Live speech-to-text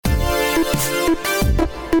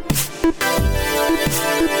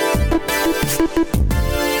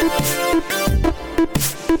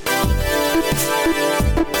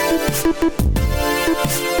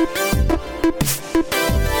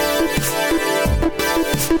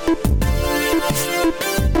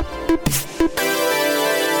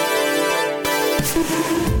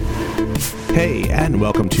Hey, and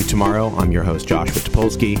welcome to Tomorrow. I'm your host, Joshua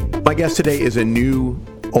Topolsky. My guest today is a new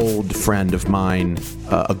old friend of mine,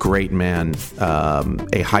 a great man,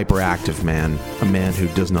 a hyperactive man, a man who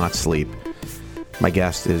does not sleep. My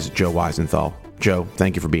guest is Joe Weisenthal. Joe,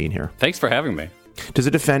 thank you for being here. Thanks for having me. Does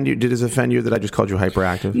it offend you? Did it offend you that I just called you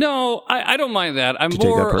hyperactive? No, I don't mind that. I'm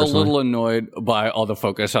more a little annoyed by all the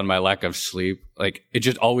focus on my lack of sleep. Like, it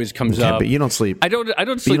just always comes up. But you don't sleep. I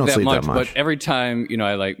don't sleep that much. But every time,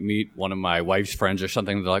 I meet one of my wife's friends or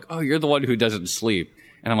something, they're like, "Oh, you're the one who doesn't sleep."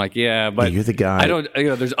 And I'm like, "Yeah, but you're the guy." I don't.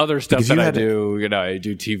 There's other stuff that I do. I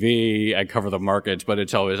do TV. I cover the markets, but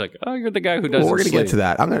it's always like, "Oh, you're the guy who doesn't." Well, we're going to get to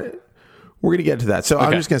that. We're going to get to that. So okay.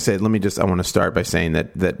 I'm just going to say, I want to start by saying that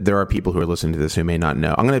there are people who are listening to this who may not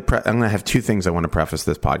know. I'm going to have two things I want to preface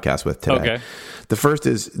this podcast with today. Okay. The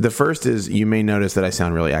first is you may notice that I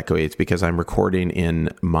sound really echoey. It's because I'm recording in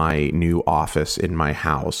my new office in my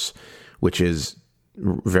house, which is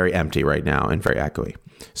very empty right now and very echoey.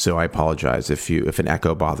 So I apologize if an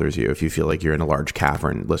echo bothers you, if you feel like you're in a large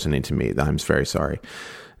cavern listening to me. I'm very sorry.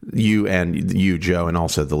 You, Joe, and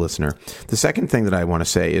also the listener. The second thing that I want to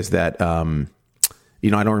say is that, I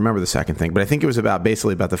don't remember the second thing, but I think it was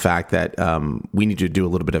basically about the fact that we need to do a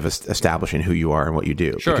little bit of establishing who you are and what you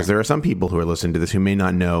do. Sure. Because there are some people who are listening to this who may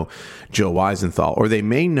not know Joe Weisenthal, or they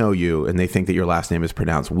may know you and they think that your last name is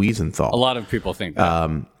pronounced Wiesenthal. A lot of people think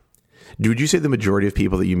that. Would you say the majority of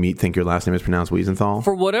people that you meet think your last name is pronounced Wiesenthal?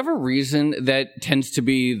 For whatever reason, that tends to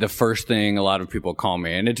be the first thing a lot of people call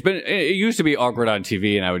me. And it used to be awkward on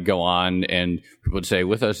TV, and I would go on and people would say,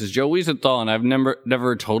 "With us is Joe Wiesenthal," and I've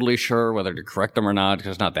never totally sure whether to correct them or not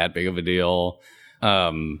because it's not that big of a deal.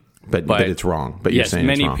 But it's wrong. But yes, you're saying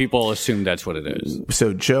many it's wrong. people assume that's what it is.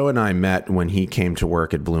 So Joe and I met when he came to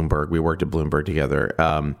work at Bloomberg. We worked at Bloomberg together.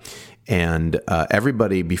 And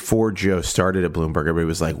everybody, before Joe started at Bloomberg, everybody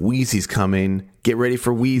was like, "Wheezy's coming. Get ready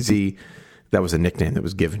for Wheezy." That was a nickname that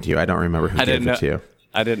was given to you. I don't remember who gave it to you.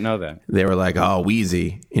 I didn't know that. They were like, "Oh,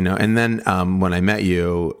 Wheezy," And then when I met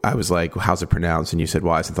you, I was like, "How's it pronounced?" And you said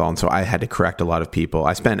Weisenthal. And so I had to correct a lot of people.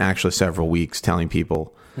 I spent actually several weeks telling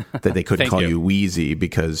people that they couldn't call you Wheezy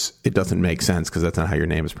because it doesn't make sense because that's not how your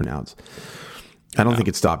name is pronounced. I don't think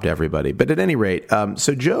it stopped everybody. But at any rate,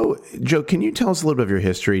 so Joe, can you tell us a little bit of your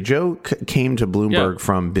history? Joe came to Bloomberg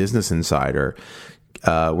from Business Insider,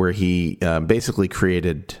 where he basically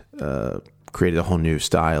created a whole new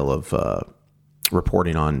style of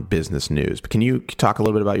reporting on business news. But can you talk a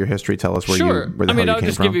little bit about your history? Tell us where the hell you came from. I'll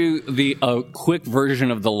just give you the quick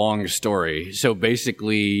version of the long story. So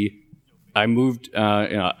basically, I moved.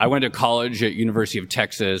 I went to college at University of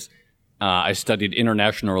Texas. I studied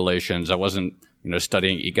international relations. I wasn't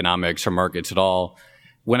studying economics or markets at all.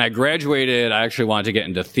 When I graduated, I actually wanted to get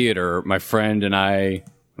into theater. My friend and I,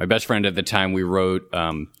 my best friend at the time, we wrote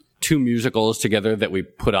two musicals together that we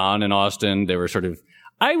put on in Austin. They were sort of,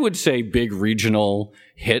 I would say, big regional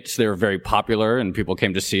hits. They were very popular and people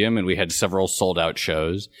came to see them, and we had several sold out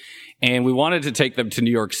shows. And we wanted to take them to New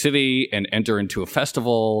York City and enter into a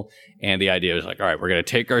festival. And the idea was like, all right, we're going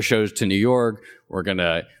to take our shows to New York. We're going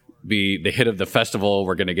to be the hit of the festival.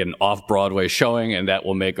 We're going to get an off-Broadway showing, and that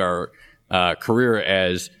will make our career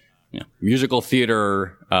as musical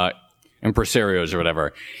theater impresarios or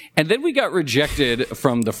whatever. And then we got rejected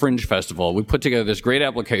from the Fringe Festival. We put together this great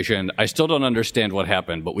application. I still don't understand what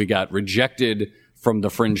happened, but we got rejected from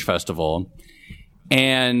the Fringe Festival.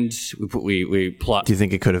 And we plot. Do you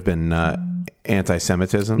think it could have been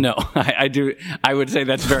anti-Semitism? No, I do. I would say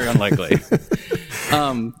that's very unlikely.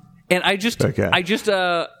 And I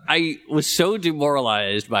was so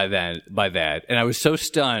demoralized by that, and I was so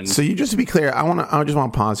stunned. So just to be clear, I just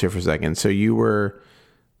want to pause here for a second. So you were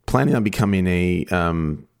planning on becoming a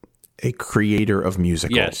creator of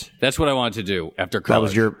musicals. Yes, that's what I wanted to do after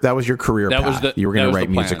college. That was your career path. You were going to write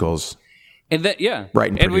musicals. And then,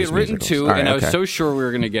 write and we had written musicals. two, right, and I was so sure we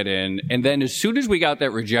were going to get in. And then as soon as we got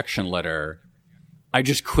that rejection letter, I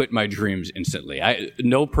just quit my dreams instantly.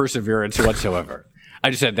 No perseverance whatsoever. I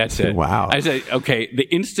just said, that's it. Wow. I said, okay.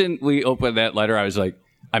 The instant we opened that letter, I was like,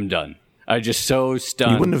 I'm done. I was just so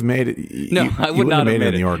stunned. You wouldn't have made it. No, I would not have made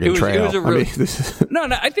it in the Oregon Trail. It was No,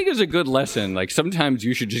 I think it was a good lesson. Like, sometimes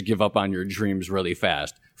you should just give up on your dreams really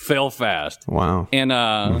fast. Fail fast. Wow.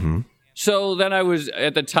 And so then I was,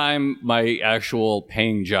 at the time, my actual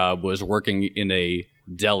paying job was working in a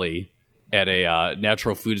deli at a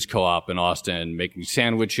natural foods co-op in Austin, making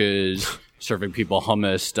sandwiches, serving people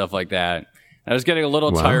hummus, stuff like that. I was getting a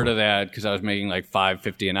little tired of that because I was making like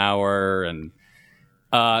 $5.50 an hour, and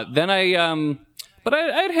then but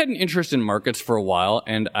I'd had an interest in markets for a while,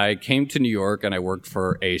 and I came to New York and I worked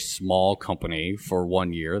for a small company for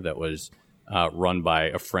 1 year that was run by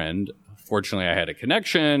a friend. Fortunately, I had a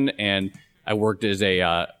connection, and I worked as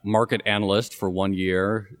a market analyst for 1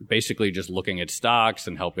 year, basically just looking at stocks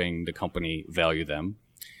and helping the company value them.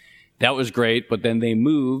 That was great, but then they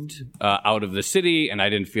moved out of the city, and I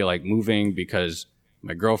didn't feel like moving because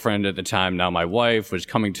my girlfriend at the time, now my wife, was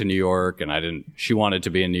coming to New York, and she wanted to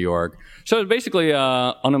be in New York. So I was basically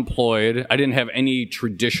unemployed. I didn't have any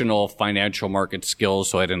traditional financial market skills,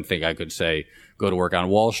 so I didn't think I could, say, go to work on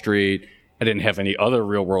Wall Street. I didn't have any other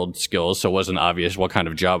real-world skills, so it wasn't obvious what kind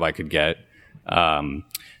of job I could get.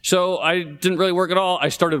 So I didn't really work at all. I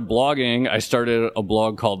started blogging. I started a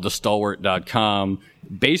blog called thestalwart.com,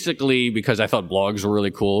 basically because I thought blogs were really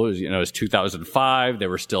cool. It was 2005. They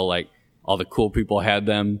were still like, all the cool people had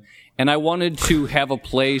them. And I wanted to have a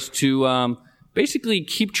place to basically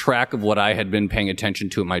keep track of what I had been paying attention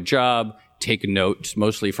to at my job, take notes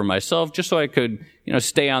mostly for myself, just so I could,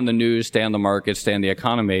 stay on the news, stay on the market, stay on the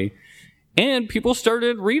economy. And people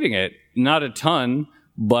started reading it. Not a ton,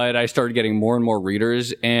 but I started getting more and more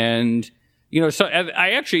readers. And, so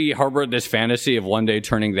I actually harbored this fantasy of one day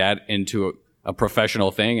turning that into a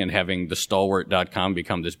professional thing and having thestalwart.com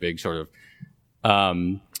become this big sort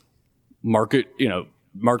of market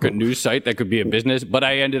news site that could be a business. But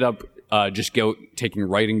I ended up just taking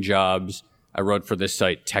writing jobs. I wrote for this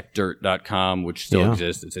site, techdirt.com, which still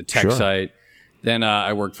exists. It's a tech site. Then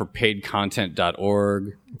I worked for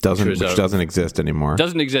paidcontent.org. Which doesn't exist anymore.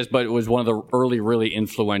 Doesn't exist, but it was one of the early, really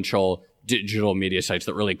influential digital media sites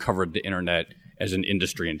that really covered the internet as an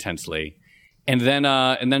industry intensely. And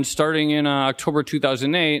then starting in October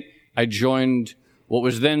 2008, I joined what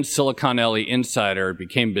was then Silicon Alley Insider,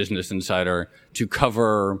 became Business Insider, to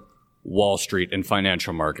cover Wall Street and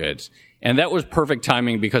financial markets. And that was perfect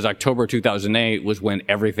timing because October 2008 was when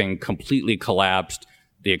everything completely collapsed,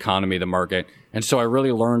 the economy, the market. And so I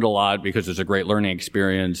really learned a lot because it was a great learning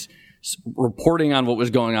experience. Reporting on what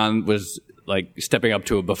was going on was like stepping up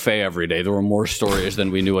to a buffet every day. There were more stories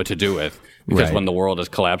than we knew what to do with because when the world is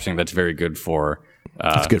collapsing, that's very good for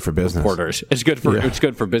it's good for business. Reporters. It's good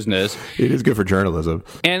for business. It is good for journalism.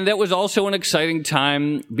 And that was also an exciting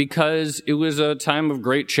time because it was a time of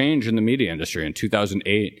great change in the media industry. In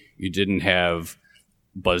 2008, you didn't have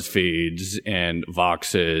BuzzFeeds and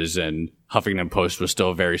Voxes, and Huffington Post was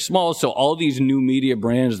still very small. So all these new media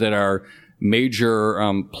brands that are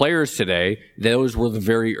major players today, those were the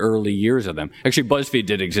very early years of them. Actually, BuzzFeed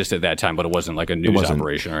did exist at that time, but it wasn't like a news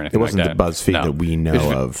operation or anything like that. It wasn't the BuzzFeed that we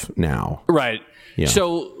know of now. Right. Yeah.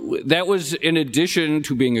 So that was, in addition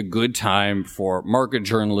to being a good time for market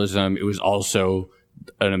journalism, it was also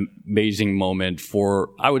an amazing moment for,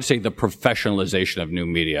 I would say, the professionalization of new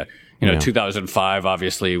media. 2005,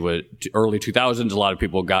 obviously, was early 2000s, a lot of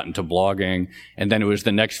people got into blogging. And then it was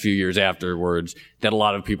the next few years afterwards that a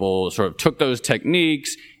lot of people sort of took those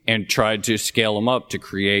techniques and tried to scale them up to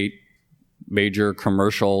create major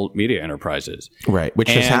commercial media enterprises. Right. Which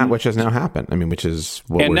has now happened. I mean, which is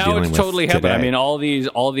what we're dealing with. And now it's totally happened. I mean, all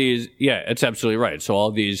these, yeah, it's absolutely right. So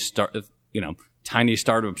all these tiny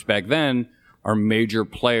startups back then are major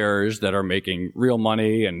players that are making real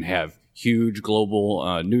money and have huge global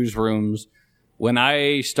newsrooms. When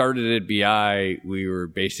I started at BI, we were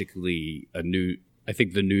basically I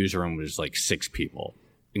think the newsroom was like 6 people,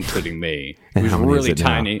 including me. It was really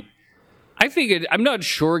tiny. Now? I think I'm not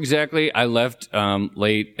sure exactly. I left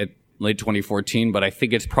late 2014, but I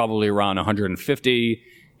think it's probably around 150.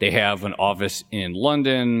 They have an office in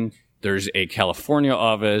London. There's a California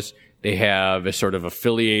office. They have a sort of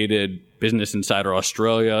affiliated Business Insider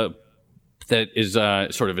Australia that is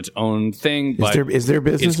sort of its own thing. But is there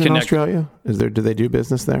business in Australia? Do they do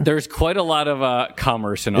business there? There's quite a lot of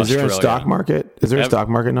commerce in Australia. Is there a stock market? Is there a stock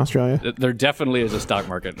market in Australia? There definitely is a stock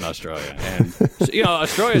market in Australia. And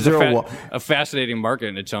Australia is a fascinating market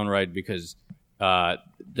in its own right because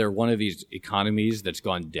they're one of these economies that's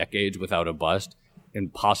gone decades without a bust,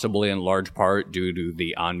 and possibly in large part due to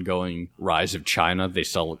the ongoing rise of China. They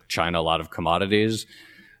sell China a lot of commodities.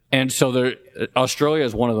 And so Australia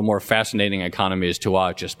is one of the more fascinating economies to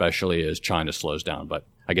watch, especially as China slows down. But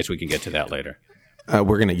I guess we can get to that later.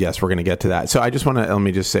 We're going to get to that. So I just want to, let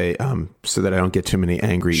me just say, so that I don't get too many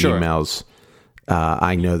angry emails.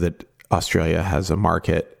 I know that Australia has a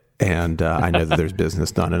market, and I know that there's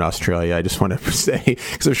business done in Australia. I just want to say,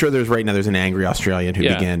 because I'm sure there's an angry Australian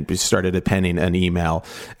who started penning an email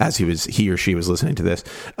as he or she was listening to this.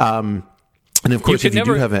 And of course, if you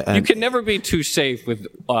do have you can never be too safe with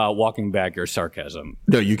walking back your sarcasm.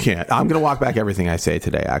 No, you can't. I'm going to walk back everything I say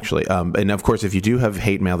today, actually. And of course, if you do have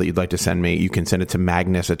hate mail that you'd like to send me, you can send it to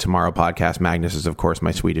Magnus at Tomorrow Podcast. Magnus is, of course,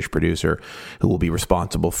 my Swedish producer who will be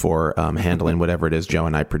responsible for handling whatever it is Joe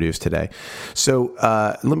and I produce today. So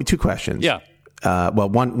let me 2 questions. Yeah. Well,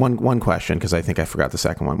 one question, because I think I forgot the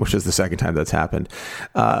second one, which is the second time that's happened.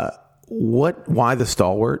 Why the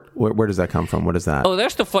Stalwart? Where does that come from? What is that? Oh,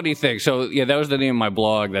 that's the funny thing. So, yeah, that was the name of my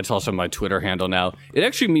blog. That's also my Twitter handle now. It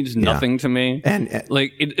actually means nothing to me. And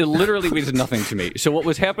like, it literally means nothing to me. So what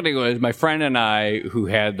was happening was my friend and I, who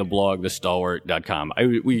had the blog, thestalwart.com,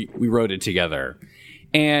 we wrote it together.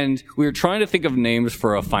 And we were trying to think of names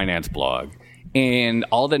for a finance blog. And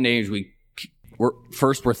all the names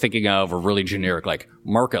we're thinking of are really generic, like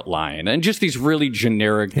Market Line, and just these really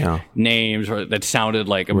generic names that sounded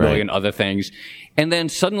like a million other things. And then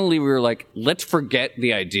suddenly we were like, let's forget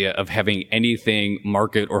the idea of having anything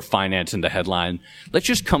market or finance in the headline. Let's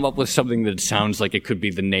just come up with something that sounds like it could be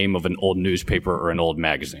the name of an old newspaper or an old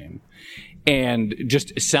magazine. And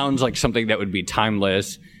just sounds like something that would be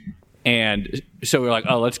timeless. And so we're like,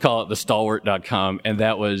 let's call it thestalwart.com. And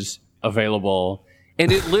that was available.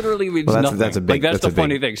 And it literally means nothing. That's the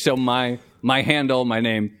funny thing. So my handle, my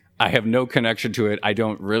name, I have no connection to it. I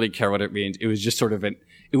don't really care what it means. It was just sort of an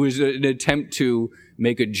attempt to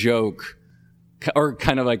make a joke or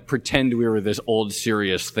kind of like pretend we were this old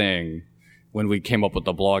serious thing when we came up with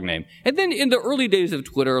the blog name. And then in the early days of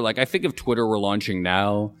Twitter, like I think if Twitter were launching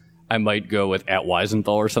now, I might go with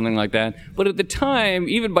 @Weisenthal or something like that. But at the time,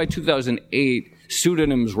 even by 2008,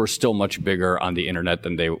 pseudonyms were still much bigger on the internet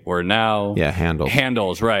than they were now. Yeah,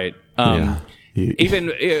 handles, right?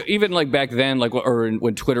 Even like back then, like or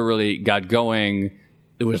when Twitter really got going,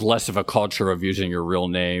 it was less of a culture of using your real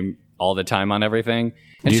name all the time on everything.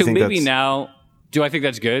 And so maybe now, do I think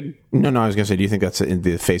that's good? No, I was going to say, do you think that's the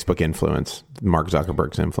Facebook influence, Mark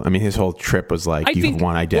Zuckerberg's influence? I mean, his whole trip was like, you have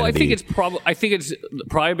one identity. Well, I think it's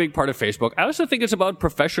probably a big part of Facebook. I also think it's about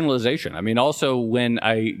professionalization. I mean, also when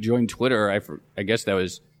I joined Twitter, I guess that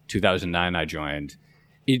was 2009 I joined.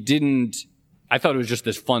 I thought it was just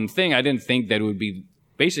this fun thing. I didn't think that it would be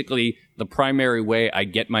basically the primary way I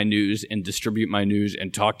get my news and distribute my news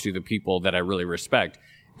and talk to the people that I really respect.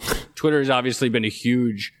 Twitter has obviously been a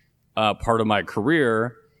huge part of my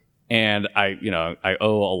career, and I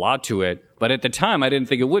owe a lot to it. But at the time, I didn't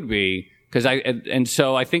think it would be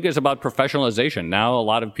so I think it's about professionalization. Now, a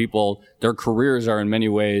lot of people, their careers are in many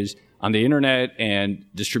ways on the internet and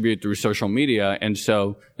distributed through social media, and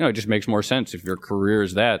so it just makes more sense if your career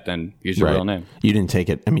is that, then use your real name. You didn't take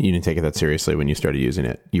it that seriously when you started using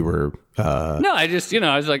it. You were no, I just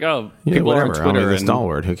I was like, people are on Twitter and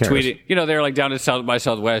Stalwart, who cares? Tweeting, they're like down at South by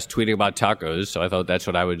Southwest tweeting about tacos, so I thought that's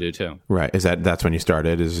what I would do too. Right? That's when you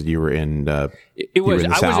started? Is you were in?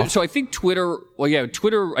 So I think Twitter. Well, yeah,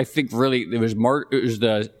 Twitter. I think really it was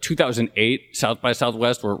the 2008 South by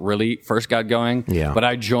Southwest where it really first got going. Yeah. But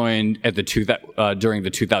I joined at during the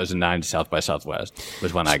 2009 South by Southwest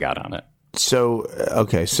was when I got on it. So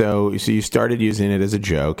you started using it as a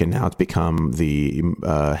joke, and now it's become the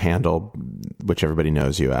handle, which everybody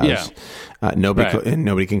knows you as. Yeah.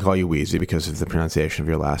 Nobody can call you Wheezy because of the pronunciation of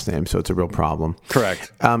your last name, so it's a real problem. Correct.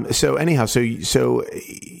 So anyhow, so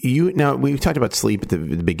you now we talked about sleep at the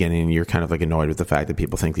beginning. You're kind of like annoyed with the fact that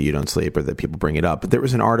people think that you don't sleep or that people bring it up. But there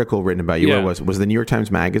was an article written about you. Yeah. Where was the New York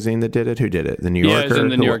Times Magazine that did it? Who did it? The New Yorker? Yeah, it was in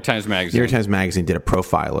the New York Times Magazine. New York Times Magazine did a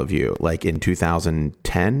profile of you, like in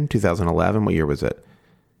 2010, 2011. What year was it?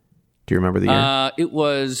 Do you remember the year? It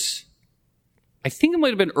was. I think it might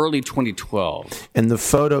have been early 2012. And the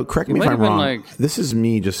photo, correct me if I'm wrong, this is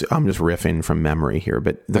me I'm just riffing from memory here,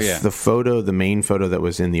 but the photo, the main photo that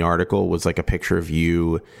was in the article was like a picture of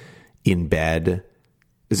you in bed.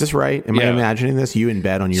 Is this right? Am I imagining this? You in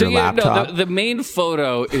bed on your laptop? No, the main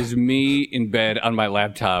photo is me in bed on my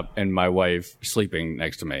laptop and my wife sleeping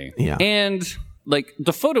next to me. Yeah. And like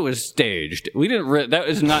the photo is staged. We didn't.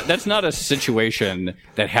 That's not a situation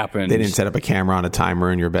that happened. They didn't set up a camera on a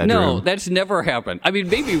timer in your bedroom. No, that's never happened. I mean,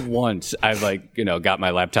 maybe once I've got my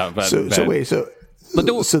laptop. So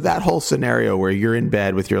that whole scenario where you're in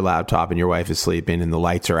bed with your laptop and your wife is sleeping and the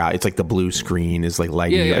lights are out. It's like the blue screen is like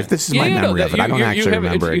lighting you. This is my memory of it. I don't actually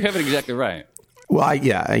remember it. You have it exactly right. Well, it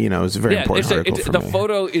was a very important article for me. The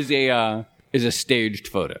photo is a staged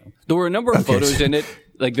photo. There were a number of photos in it.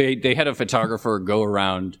 Like they had a photographer go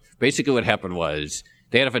around. Basically what happened was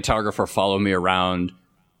they had a photographer follow me around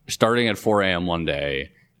starting at 4 a.m. one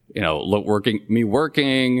day,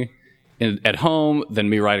 working at home, then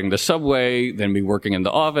me riding the subway, then me working in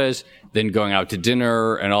the office, then going out to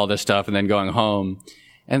dinner and all this stuff, and then going home.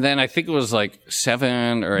 And then I think it was like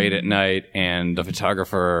 7 or 8 at night, and the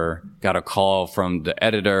photographer got a call from the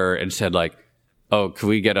editor and said like, "Oh, can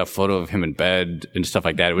we get a photo of him in bed and stuff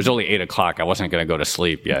like that?" It was only 8 o'clock. I wasn't going to go to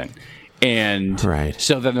sleep yet. And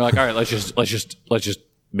so then they're like, "All right, let's just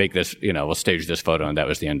make this, we'll stage this photo." And that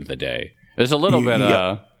was the end of the day. It was a little bit,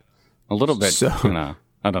 so,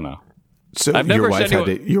 I don't know. So I've never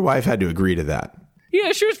your wife had to agree to that.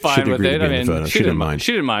 Yeah, she was fine with it. I mean, she didn't mind.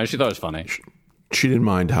 She thought it was funny. She didn't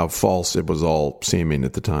mind how false it was all seeming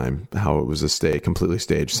at the time, how it was a completely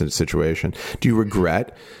staged situation. Do you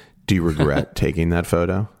regret taking that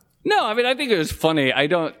photo? No, I mean, I think it was funny. I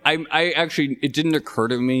actually, it didn't occur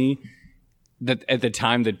to me that at the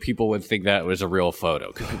time that people would think that was a real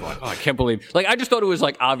photo. Because people were like, "Oh, I can't believe," like, I just thought it was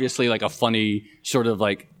like, obviously like a funny, sort of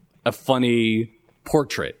like a funny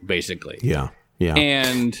portrait, basically. Yeah.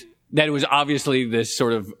 And that it was obviously this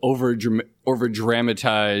sort of over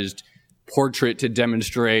dramatized portrait to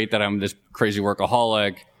demonstrate that I'm this crazy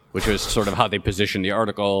workaholic, which was sort of how they positioned the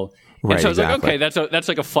article. Right, and so I was exactly. like, okay, that's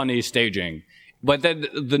like a funny staging. But then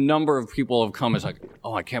the number of people have come is like,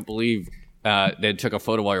 "Oh, I can't believe they took a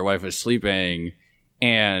photo while your wife was sleeping."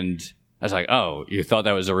 And I was like, "Oh, you thought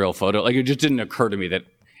that was a real photo?" Like, it just didn't occur to me that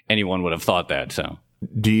anyone would have thought that. So,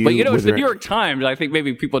 but it's the New York Times. I think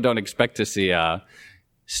maybe people don't expect to see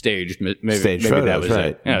staged. Maybe photos, that was right.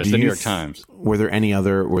 it. Yeah, it's the New York Times. Were there any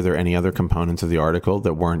other components of the article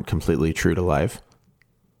that weren't completely true to life?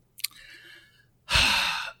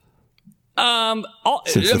 It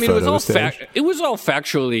was all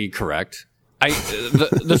factually correct.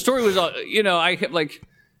 The story was all,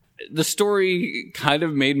 the story kind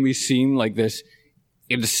of made me seem like this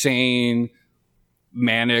insane,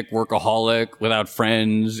 manic workaholic without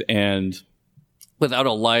friends and without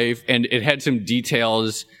a life. And it had some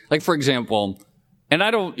details, like, for example, and I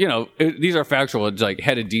don't, these are factual. It's like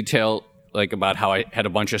had a detail like about how I had a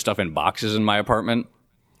bunch of stuff in boxes in my apartment.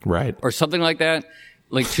 Right. Or something like that.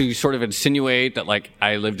 Like to sort of insinuate that like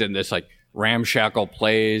I lived in this like ramshackle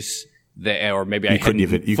place that, or maybe you couldn't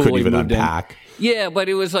even unpack. Yeah, but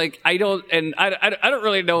it was like I don't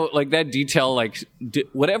really know like that detail, like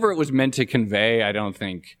whatever it was meant to convey. I don't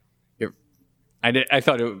think I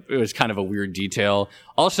thought it was kind of a weird detail.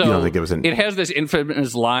 Also, you don't think it has this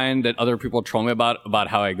infamous line that other people troll me about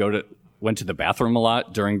how I went to the bathroom a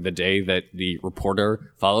lot during the day that the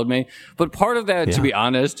reporter followed me. But part of that, to be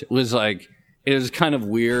honest, was like. It was kind of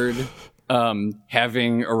weird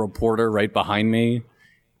having a reporter right behind me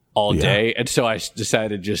all day. And so I decided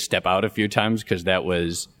to just step out a few times because that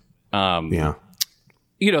was, that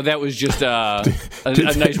was just a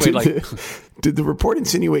nice way. Did the report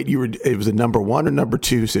insinuate it was a number 1 or number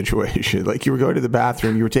 2 situation? Like you were going to the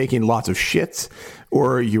bathroom, you were taking lots of shits,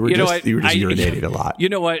 or you were just urinating a lot? You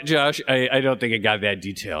know what, Josh? I don't think it got that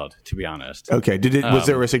detailed, to be honest. Okay. Was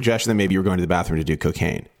there a suggestion that maybe you were going to the bathroom to do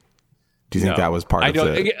cocaine? Do you think that was part of the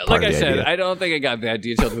idea? I don't think it got that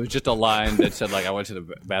detailed. It was just a line that said, like, I went to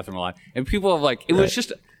the bathroom a lot. And people have, like, it was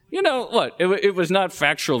just, it was not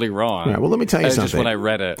factually wrong. Right, well, let me tell you something. Just when I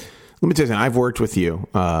read it. Let me tell you something. I've worked with you.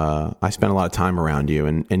 I spent a lot of time around you,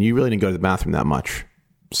 and you really didn't go to the bathroom that much.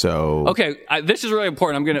 So okay, this is really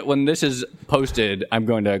important. When this is posted, I'm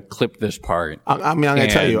going to clip this part. I'm going to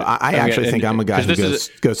tell you, I actually think I'm a guy who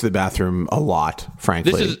goes to the bathroom a lot,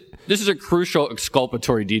 frankly. This is a crucial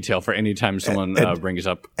exculpatory detail for any time someone brings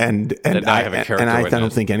up and I have a character. And I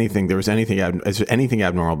don't think there was anything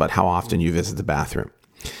abnormal about how often you visit the bathroom.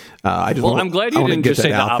 I'm glad you didn't just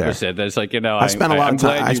say the opposite. That's like, I spent a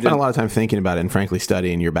lot of time thinking about it and frankly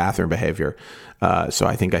studying your bathroom behavior. So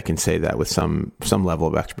I think I can say that with some level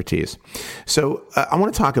of expertise. So I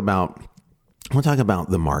want to talk about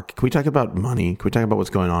the market. Can we talk about money? Can we talk about what's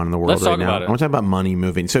going on in the world right now? I want to talk about money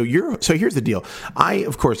moving. So here's the deal.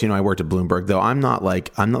 Of course, I worked at Bloomberg, though I'm not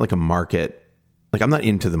like a market. Like I'm not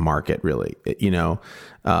into the market really,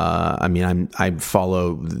 I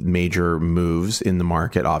follow major moves in the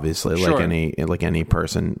market, obviously, sure. like any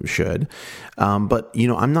person should. But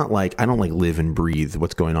I'm not like, I don't like live and breathe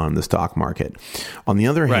what's going on in the stock market. On the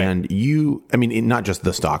other hand, not just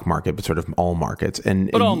the stock market, but sort of all markets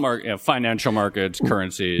but all financial markets,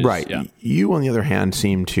 currencies. Right. Yeah. You, on the other hand,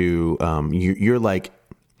 seem to, you're like,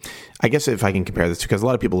 I guess if I can compare this, because a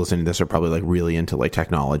lot of people listening to this are probably like really into like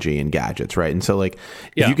technology and gadgets, right? And so like,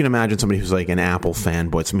 if you can imagine somebody who's like an Apple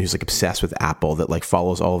fanboy, somebody who's like obsessed with Apple, that like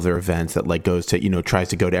follows all of their events, that like goes to, tries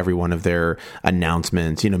to go to every one of their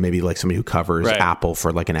announcements, maybe like somebody who covers Apple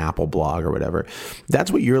for like an Apple blog or whatever. That's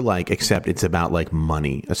what you're like, except it's about like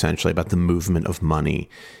money, essentially, about the movement of money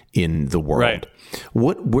in the world. Right.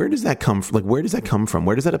 Where does that come from? Like, where does that come from?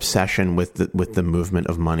 Where does that obsession with the movement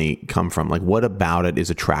of money come from? Like, what about it is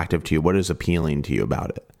attractive to to you? What is appealing to you about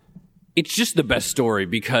it? It's just the best story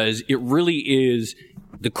because it really is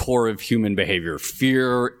the core of human behavior.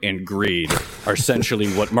 Fear and greed are essentially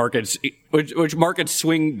what which markets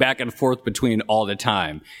swing back and forth between all the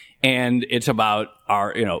time. And it's about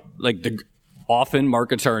often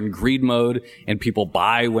markets are in greed mode and people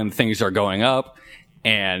buy when things are going up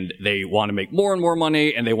and they want to make more and more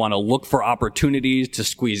money and they want to look for opportunities to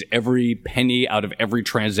squeeze every penny out of every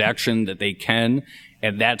transaction that they can.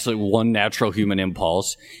 And that's like one natural human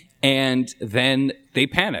impulse. And then they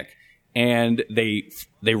panic and they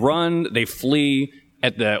run, they flee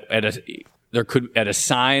at a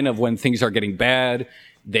sign of when things are getting bad.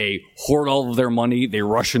 They hoard all of their money. They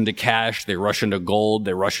rush into cash. They rush into gold.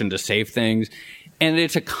 They rush into safe things. And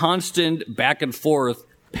it's a constant back and forth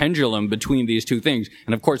pendulum between these two things.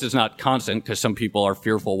 And of course, it's not constant because some people are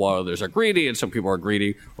fearful while others are greedy, and some people are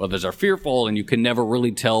greedy while others are fearful, and you can never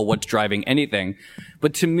really tell what's driving anything.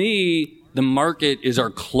 But to me, the market is our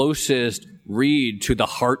closest read to the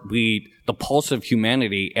heartbeat, the pulse of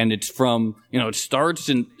humanity. And it's from, it starts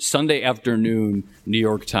in Sunday afternoon, New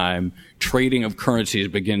York time. Trading of currencies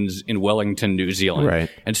begins in Wellington, New Zealand. Right.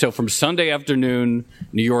 And so from Sunday afternoon,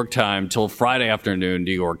 New York time, till Friday afternoon,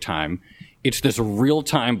 New York time, it's this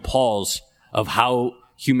real-time pulse of how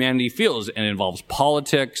humanity feels. And it involves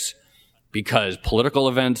politics, because political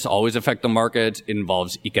events always affect the markets. It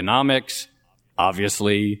involves economics,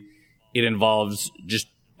 obviously. It involves just,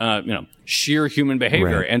 sheer human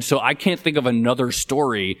behavior. Right. And so I can't think of another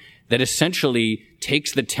story that essentially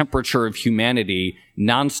takes the temperature of humanity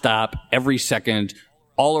nonstop, every second,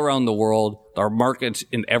 all around the world. There are markets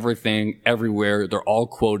in everything, everywhere. They're all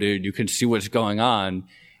quoted. You can see what's going on.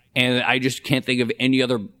 And I just can't think of any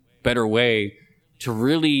other better way to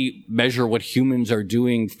really measure what humans are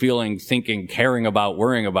doing, feeling, thinking, caring about,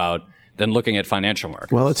 worrying about than looking at financial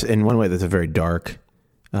markets. Well, it's in one way that's a very dark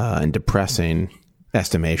and depressing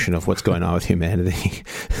estimation of what's going on with humanity.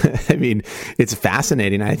 I mean, it's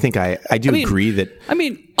fascinating. I think I agree that...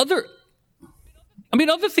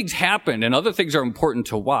 other things happen and other things are important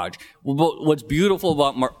to watch. But what's beautiful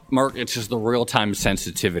about markets is the real-time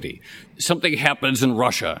sensitivity. Something happens in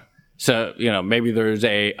Russia. So, maybe there's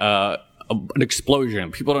an explosion.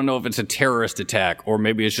 People don't know if it's a terrorist attack or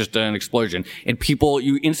maybe it's just an explosion. And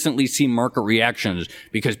you instantly see market reactions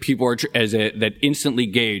because people are that instantly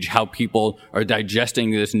gauge how people are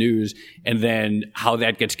digesting this news and then how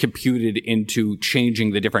that gets computed into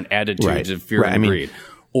changing the different attitudes of fear and greed.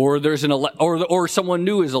 Or there's or someone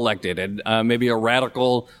new is elected, and maybe a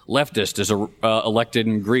radical leftist is elected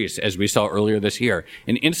in Greece, as we saw earlier this year.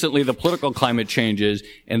 And instantly, the political climate changes,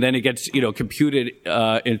 and then it gets computed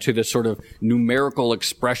into this sort of numerical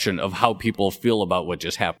expression of how people feel about what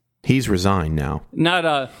just happened. He's resigned now.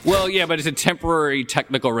 But it's a temporary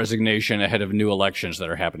technical resignation ahead of new elections that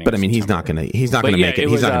are happening. But I mean, he's not going to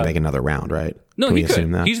make another round, right? No, Can he we could.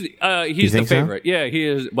 Assume that? He's the favorite. So? Yeah, he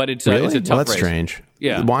is. But it's a tough that's race. Strange.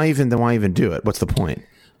 Yeah. Why even do it? What's the point?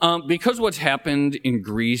 Because what's happened in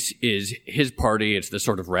Greece is his party, it's the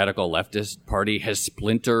sort of radical leftist party, has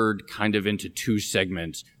splintered kind of into two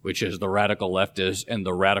segments, which is the radical leftists and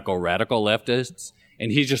the radical leftists.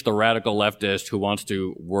 And he's just the radical leftist who wants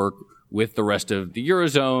to work with the rest of the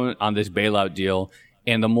Eurozone on this bailout deal.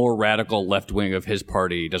 And the more radical left wing of his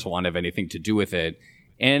party doesn't want to have anything to do with it.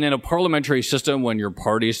 And in a parliamentary system, when your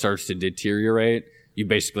party starts to deteriorate, you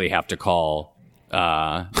basically have to call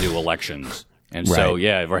new elections. And so,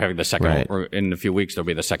 we're having the second, in a few weeks, there'll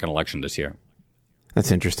be the second election this year.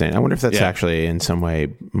 That's interesting. I wonder if that's actually in some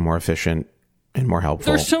way more efficient and more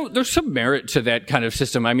helpful. There's some merit to that kind of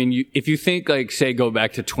system. I mean, if you think go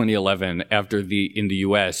back to 2011 in the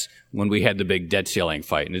U.S. when we had the big debt ceiling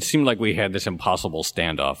fight, and it seemed like we had this impossible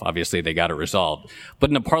standoff. Obviously, they got it resolved.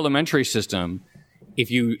 But in a parliamentary system, if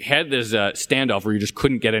you had this standoff where you just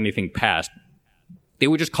couldn't get anything passed, they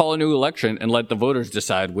would just call a new election and let the voters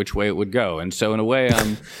decide which way it would go. And so, in a way,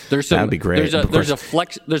 there's some that'd be great.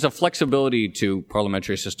 There's a flexibility to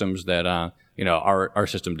parliamentary systems that our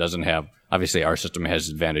system doesn't have. Obviously, our system has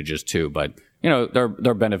advantages too, but there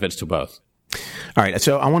are benefits to both. All right,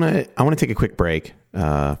 so I want to take a quick break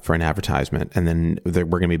for an advertisement, and then we're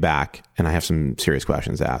going to be back, and I have some serious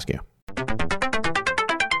questions to ask you.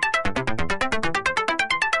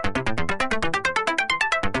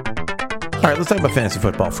 All right, let's talk about fantasy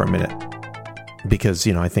football for a minute, because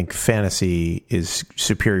I think fantasy is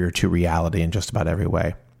superior to reality in just about every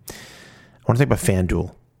way. I want to talk about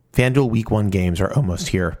FanDuel. FanDuel Week 1 games are almost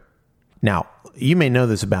here. Now, you may know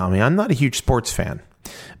this about me. I'm not a huge sports fan,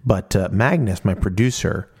 but Magnus, my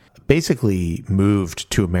producer, basically moved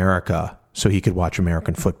to America so he could watch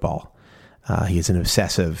American football. He is an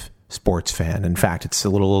obsessive sports fan. In fact, it's a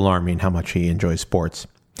little alarming how much he enjoys sports.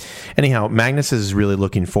 Anyhow, Magnus is really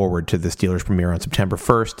looking forward to the Steelers premiere on September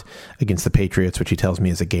 1st against the Patriots, which he tells me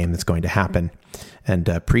is a game that's going to happen. And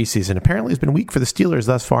preseason apparently has been weak for the Steelers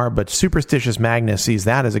thus far, but superstitious Magnus sees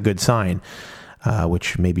that as a good sign,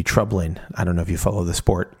 which may be troubling. I don't know if you follow the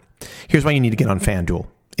sport. Here's why you need to get on FanDuel.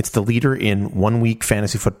 It's the leader in 1 week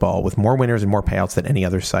fantasy football with more winners and more payouts than any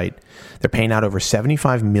other site. They're paying out over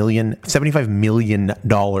 $75 million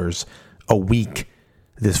a week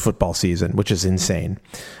this football season, which is insane.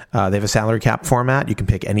 They have a salary cap format. You can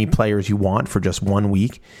pick any players you want for just 1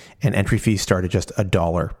 week, and entry fees start at just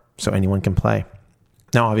 $1, so anyone can play.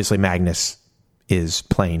 Now, obviously, Magnus is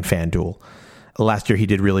playing FanDuel. Last year, he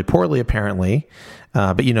did really poorly, apparently.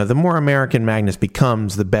 But, the more American Magnus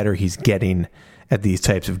becomes, the better he's getting at these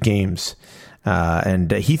types of games.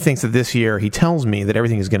 And he thinks that this year, he tells me that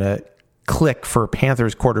everything is going to click for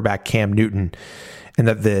Panthers quarterback Cam Newton, and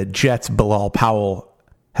that the Jets' Bilal Powell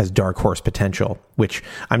has dark horse potential, which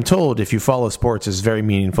I'm told, if you follow sports, is very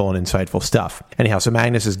meaningful and insightful stuff. Anyhow, so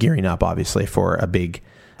Magnus is gearing up, obviously, for a big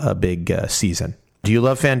season. Do you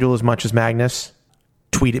love FanDuel as much as Magnus?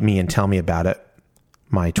 Tweet at me and tell me about it.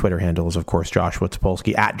 My Twitter handle is, of course, Joshua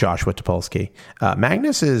Topolsky, at Joshua Topolsky.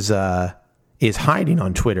 Magnus is hiding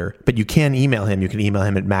on Twitter, but you can email him. You can email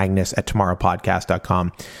him at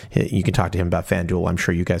magnus@tomorrowpodcast.com. You can talk to him about FanDuel. I'm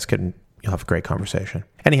sure you guys you'll have a great conversation.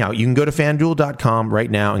 Anyhow, you can go to FanDuel.com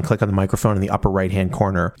right now and click on the microphone in the upper right-hand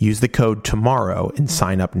corner. Use the code TOMORROW and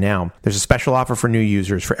sign up now. There's a special offer for new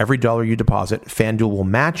users. For every $1 you deposit, FanDuel will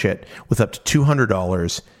match it with up to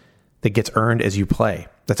 $200 that gets earned as you play.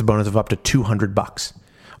 That's a bonus of up to $200.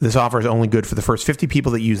 This offer is only good for the first 50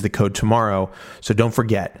 people that use the code TOMORROW, so don't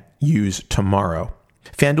forget, use TOMORROW.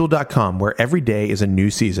 FanDuel.com, where every day is a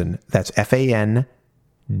new season. That's FanDuel.com.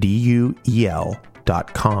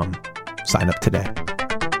 Sign up today.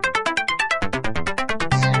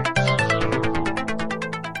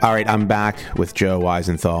 All right, I'm back with Joe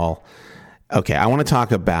Weisenthal. Okay, I want to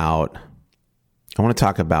talk about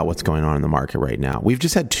what's going on in the market right now. We've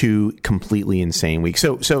just had 2 completely insane weeks.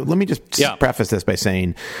 So let me just preface this by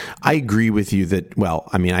saying I agree with you that,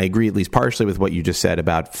 I agree at least partially with what you just said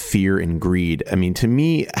about fear and greed. I mean, to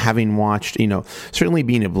me, having watched, certainly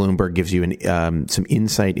being at Bloomberg gives you some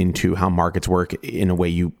insight into how markets work in a way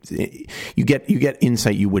you get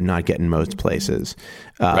insight you would not get in most places.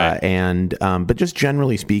 Right. But just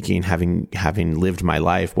generally speaking, having lived my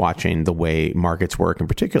life watching the way markets work, and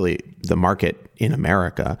particularly the market in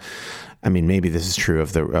America, I mean, maybe this is true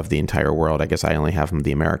of the entire world. I guess I only have from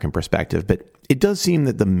the American perspective, but it does seem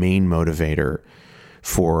that the main motivator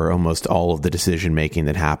for almost all of the decision making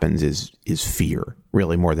that happens is fear,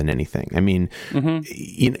 really, more than anything. I mean,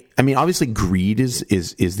 obviously, greed is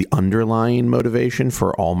the underlying motivation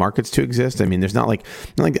for all markets to exist. I mean, there's not like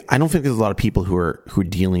I don't think there's a lot of people who are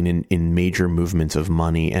dealing in major movements of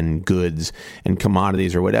money and goods and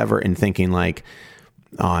commodities or whatever, and thinking like,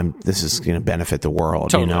 this is going to benefit the world.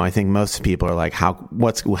 Totally. I think most people are like, how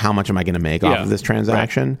much am I going to make off of this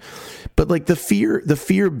transaction? Right. But like the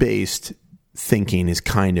fear-based thinking is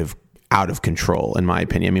kind of out of control, in my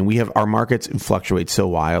opinion. I mean, our markets fluctuate so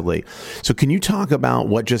wildly. So can you talk about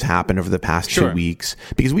what just happened over the past 2 weeks?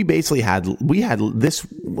 Because we basically had this,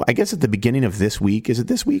 I guess at the beginning of this week, is it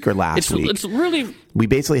this week or last week? It's really, we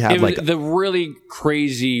basically had the really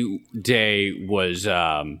crazy day was,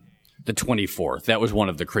 the 24th. That was one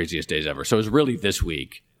of the craziest days ever. So it was really this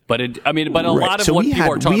week. But a lot of what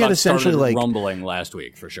people are talking about started rumbling last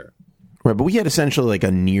week, for sure. Right, but we had essentially like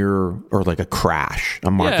a near or like a crash,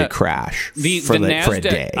 a market crash for a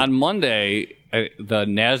day. On Monday, the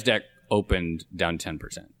NASDAQ opened down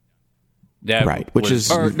 10%. Which is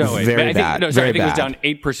very bad. I think it was down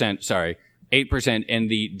 8%, sorry. 8%, and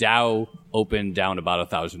the Dow opened down about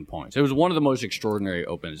 1,000 points. It was one of the most extraordinary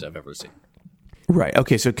opens I've ever seen. Right.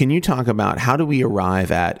 Okay. So can you talk about how do we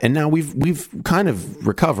arrive at, and now we've kind of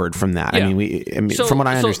recovered from that. Yeah. I mean, from what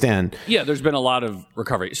I understand. Yeah, there's been a lot of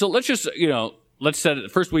recovery. So let's just, let's set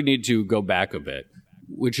it. First, we need to go back a bit,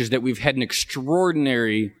 which is that we've had an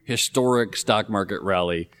extraordinary historic stock market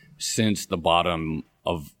rally since the bottom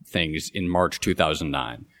of things in March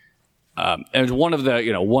 2009. And it's one of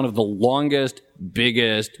the longest,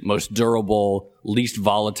 biggest, most durable, least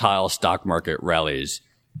volatile stock market rallies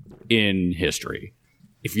in history.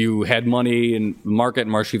 If you had money in the market in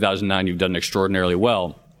March 2009, you've done extraordinarily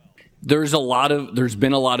well. There's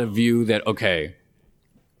been a lot of view that, okay,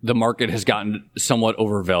 the market has gotten somewhat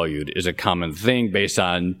overvalued is a common thing based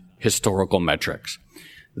on historical metrics.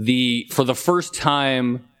 For the first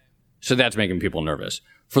time, so that's making people nervous.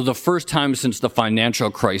 For the first time since the financial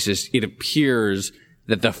crisis, it appears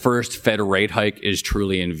that the first Fed rate hike is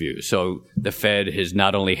truly in view. So the Fed has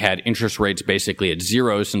not only had interest rates basically at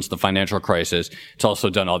zero since the financial crisis, it's also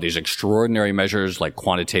done all these extraordinary measures like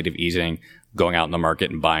quantitative easing, going out in the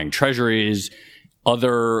market and buying treasuries,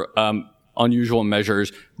 other unusual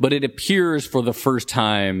measures. But it appears for the first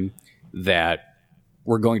time that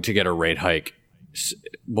we're going to get a rate hike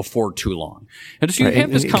before too long. And so you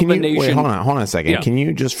have this combination. Hold on a second. Yeah. Can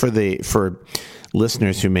you just for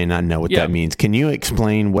listeners who may not know what that means, can you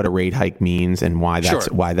explain what a rate hike means and why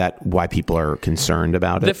why people are concerned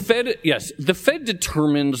about it? The Fed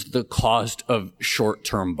determines the cost of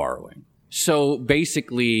short-term borrowing. So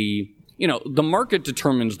basically, the market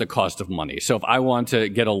determines the cost of money. So if I want to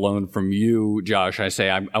get a loan from you, Josh, I say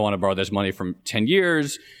I want to borrow this money from 10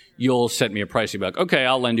 years. You'll set me a price. You'll be like, okay,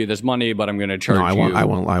 I'll lend you this money, but I'm going to charge you. I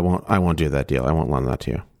won't do that deal. I won't lend that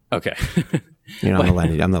to you. Okay. I'm not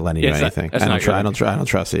lending you anything. I don't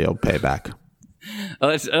trust that you'll pay back.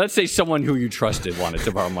 Let's say someone who you trusted wanted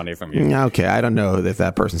to borrow money from you. Okay, I don't know if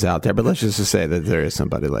that person's out there, but let's just say that there is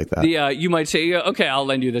somebody like that. You might say, okay, I'll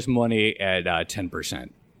lend you this money at 10%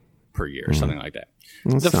 per year, or something like that.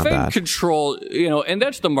 That's the not Fed bad. control, and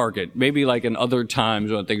that's the market. Maybe like in other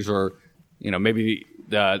times when things are, maybe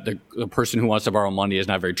the person who wants to borrow money is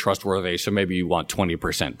not very trustworthy, so maybe you want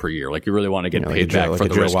 20% per year. Like you really want to get paid back for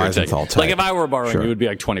the risk you're taking. Like if I were borrowing, it would be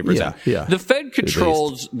like 20%. Yeah. The Fed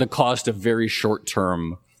controls the cost of very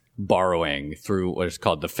short-term borrowing through what is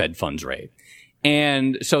called the Fed funds rate.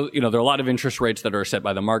 And so, there are a lot of interest rates that are set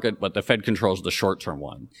by the market, but the Fed controls the short-term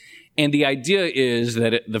one. And the idea is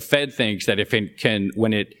that the Fed thinks that if it can,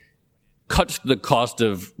 when it cuts the cost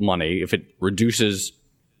of money, if it reduces,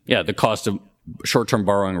 the cost of short-term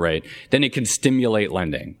borrowing rate, then it can stimulate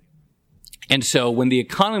lending. And so when the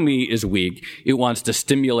economy is weak, it wants to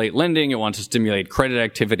stimulate lending, it wants to stimulate credit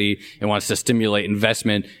activity, it wants to stimulate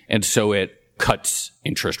investment, and so it cuts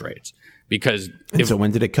interest rates. So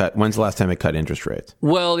when did it cut? When's the last time it cut interest rates?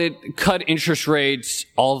 Well, it cut interest rates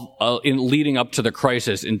all in leading up to the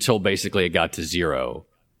crisis until basically it got to zero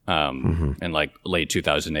in like late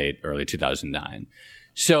 2008, early 2009.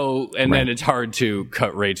 So, and then it's hard to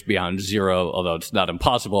cut rates beyond zero, although it's not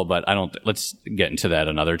impossible, but let's get into that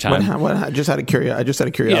another time. Just out of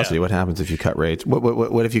curiosity, what happens if you cut rates?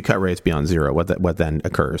 What if you cut rates beyond zero? What then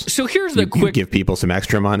occurs? So here's you give people some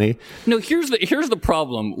extra money? No, here's the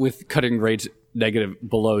problem with cutting rates negative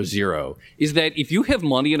below zero is that if you have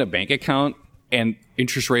money in a bank account and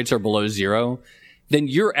interest rates are below zero, then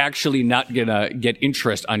you're actually not going to get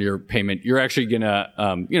interest on your payment. You're actually going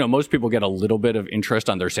to, most people get a little bit of interest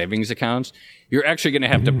on their savings accounts. You're actually going to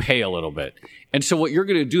have to pay a little bit. And so what you're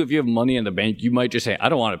going to do if you have money in the bank, you might just say, I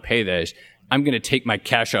don't want to pay this. I'm going to take my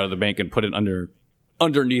cash out of the bank and put it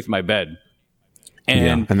underneath my bed.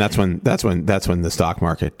 And that's when the stock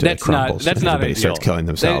market crumbles. Everybody starts killing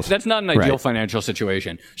themselves. That's not an ideal financial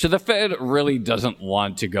situation. So the Fed really doesn't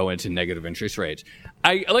want to go into negative interest rates.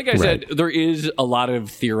 Like I said, there is a lot of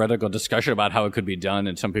theoretical discussion about how it could be done,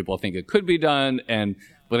 and some people think it could be done,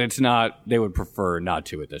 but it's not. They would prefer not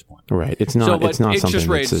to at this point. Right. It's not. It's not something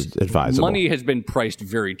that's advisable. Money has been priced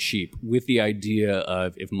very cheap, with the idea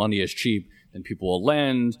of if money is cheap, then people will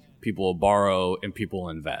lend, people will borrow, and people will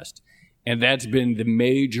invest. And that's been the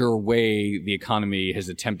major way the economy has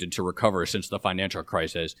attempted to recover since the financial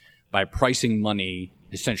crisis, by pricing money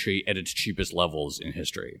essentially at its cheapest levels in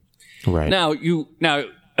history. Right. Now you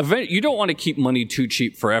don't want to keep money too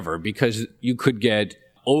cheap forever, because you could get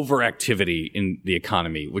overactivity in the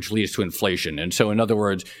economy, which leads to inflation. And so, in other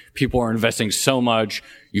words, people are investing so much,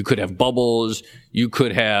 you could have bubbles, you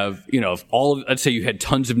could have, let's say you had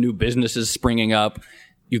tons of new businesses springing up,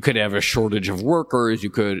 you could have a shortage of workers, you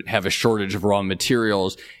could have a shortage of raw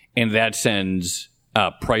materials, and that sends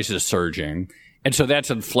prices surging. And so that's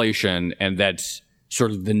inflation, and that's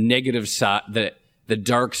sort of the negative side, the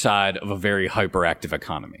dark side of a very hyperactive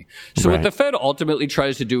economy. So what the Fed ultimately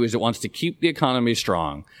tries to do is it wants to keep the economy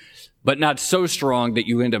strong, but not so strong that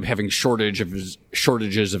you end up having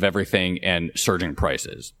shortages of everything and surging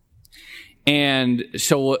prices. And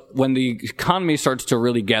so when the economy starts to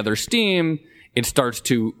really gather steam, it starts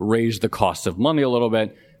to raise the cost of money a little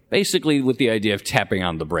bit, basically with the idea of tapping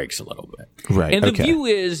on the brakes a little bit. Right. And the view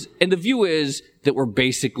is that we're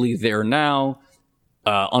basically there now.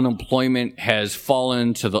 Unemployment has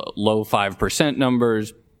fallen to the low 5%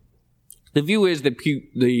 numbers. The view is that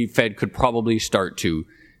the Fed could probably start to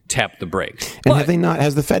tap the brakes. And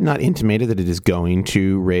has the Fed not intimated that it is going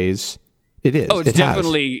to raise? It is. Oh, it's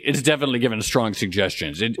definitely given strong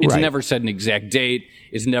suggestions. It's never said an exact date.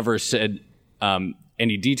 It's never said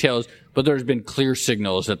any details, but there's been clear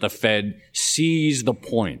signals that the Fed sees the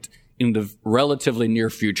point in the relatively near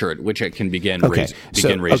future at which it can begin raising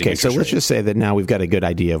interest so let's rates. just say that now we've got a good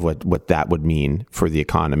idea of what that would mean for the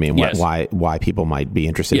economy and why people might be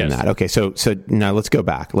interested in that. Okay, so now let's go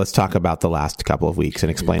back. Let's talk about the last couple of weeks and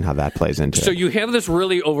explain how that plays into it. So you have this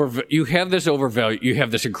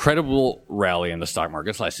incredible rally in the stock market.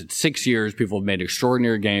 It's lasted 6 years. People have made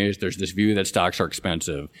extraordinary gains. There's this view that stocks are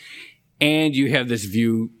expensive. And you have this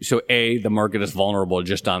view, so the market is vulnerable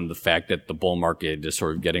just on the fact that the bull market is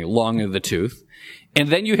sort of getting long in the tooth. And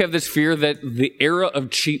then you have this fear that the era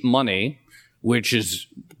of cheap money, which is,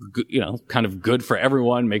 kind of good for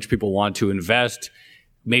everyone, makes people want to invest,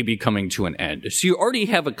 may be coming to an end. So you already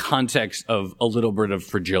have a context of a little bit of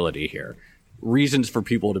fragility here. Reasons for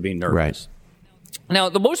people to be nervous. Right. Now,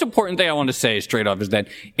 the most important thing I want to say straight off is that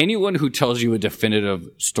anyone who tells you a definitive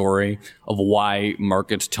story of why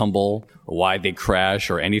markets tumble or why they crash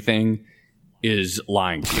or anything is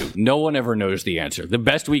lying to you. No one ever knows the answer. The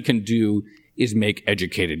best we can do is make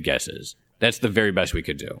educated guesses. That's the very best we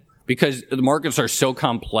could do because the markets are so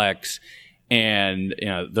complex and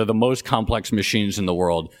they're the most complex machines in the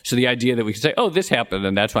world. So the idea that we can say, oh, this happened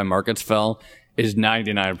and that's why markets fell is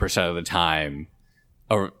 99% of the time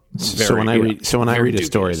So when I read a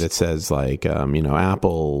story that says like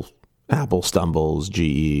Apple stumbles,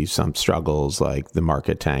 GE some struggles, like the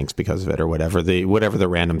market tanks because of it or whatever the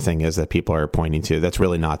random thing is that people are pointing to, that's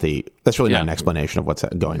really not an explanation of what's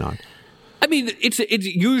going on. I mean, it's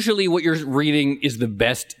usually what you're reading is the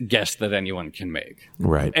best guess that anyone can make.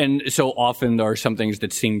 Right. And so often there are some things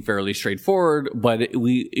that seem fairly straightforward, but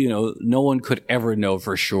no one could ever know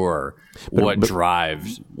for sure what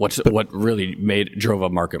really drove a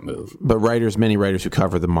market move. But many writers who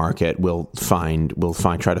cover the market will try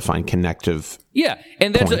to find connective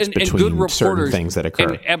and good reporters, certain things that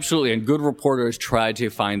occur. Absolutely. And good reporters try to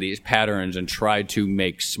find these patterns and try to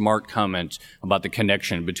make smart comments about the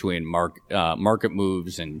connection between market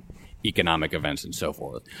moves and economic events and so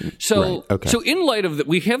forth. So, So in light of that,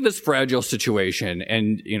 we have this fragile situation,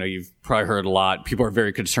 and you've probably heard a lot. People are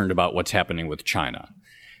very concerned about what's happening with China.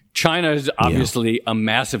 China is obviously a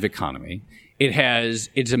massive economy.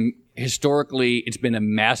 Historically, it's been a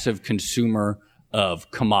massive consumer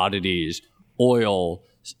of commodities, oil,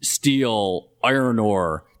 steel, iron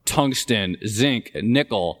ore, tungsten, zinc,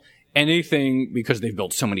 nickel. Anything, because they've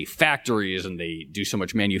built so many factories and they do so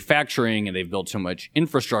much manufacturing and they've built so much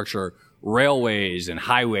infrastructure, railways and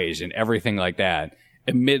highways and everything like that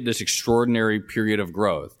amid this extraordinary period of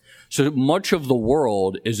growth. So much of the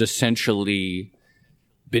world is essentially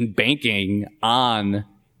been banking on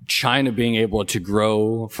China being able to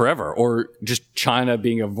grow forever, or just China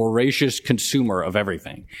being a voracious consumer of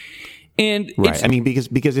everything. And right. I mean,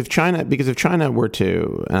 because if China were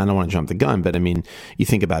to, and I don't want to jump the gun, but I mean, you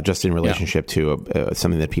think about just in relationship to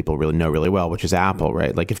something that people really know really well, which is Apple,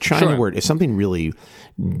 right? Like if something really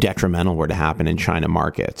detrimental were to happen in China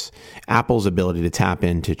markets, Apple's ability to tap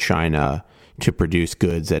into China to produce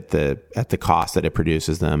goods at the cost that it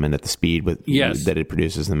produces them and at the speed that it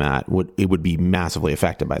produces them at, would be massively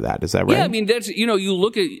affected by that. Is that right? Yeah, I mean, that's, you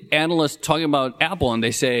look at analysts talking about Apple and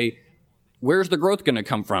they say, where's the growth going to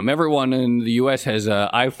come from? Everyone in the U.S. has an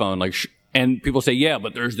iPhone, and people say, yeah,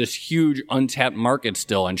 but there's this huge untapped market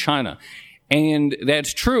still in China. And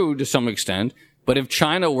that's true to some extent. But if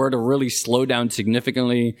China were to really slow down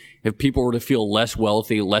significantly, if people were to feel less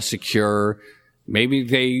wealthy, less secure, maybe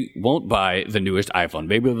they won't buy the newest iPhone.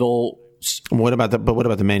 Maybe they'll. What about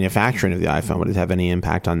the manufacturing of the iPhone? Would it have any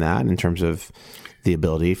impact on that in terms of the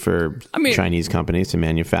ability for Chinese companies to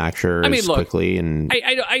manufacture quickly? And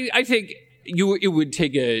I think it would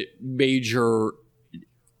take a major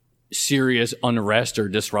serious unrest or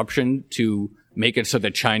disruption to make it so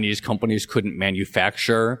that Chinese companies couldn't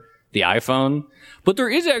manufacture the iPhone. But there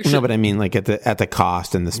is actually no, but I mean, like at the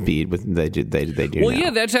cost and the speed they do. Well, now. Yeah,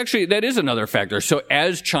 that is another factor. So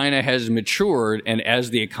as China has matured and as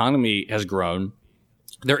the economy has grown,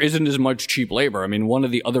 there isn't as much cheap labor. I mean, one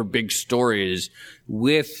of the other big stories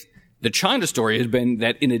with the China story has been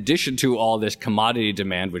that in addition to all this commodity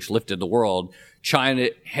demand, which lifted the world, China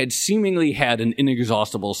had seemingly had an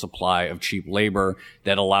inexhaustible supply of cheap labor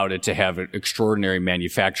that allowed it to have an extraordinary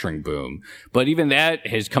manufacturing boom. But even that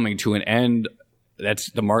is coming to an end.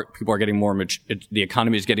 That's people are getting more the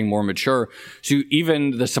economy is getting more mature. So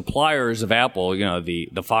even the suppliers of Apple, the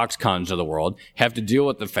Foxcons of the world, have to deal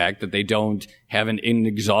with the fact that they don't have an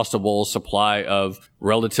inexhaustible supply of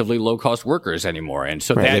relatively low cost workers anymore. And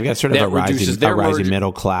so they've got sort of a rising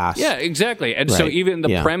middle class. Yeah, exactly. And so even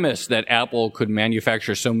the premise that Apple could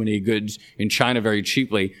manufacture so many goods in China very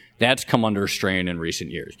cheaply, that's come under strain in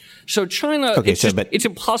recent years. So China, it's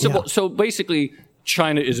impossible. Yeah. So basically,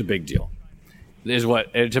 China is a big deal.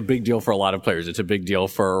 it's a big deal for a lot of players. It's a big deal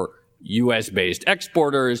for U.S.-based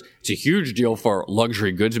exporters. It's a huge deal for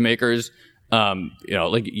luxury goods makers.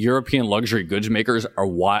 Like European luxury goods makers are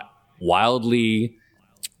wildly.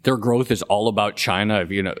 Their growth is all about China. If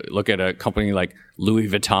you look at a company like Louis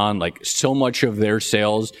Vuitton, like so much of their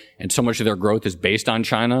sales and so much of their growth is based on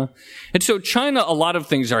China. And so China, a lot of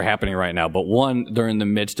things are happening right now, but one, they're in the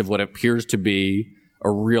midst of what appears to be a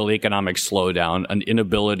real economic slowdown, an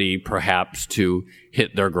inability perhaps to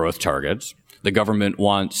hit their growth targets. The government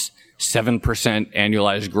wants 7%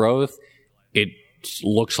 annualized growth. It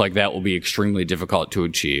looks like that will be extremely difficult to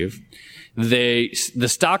achieve. The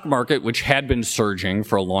stock market, which had been surging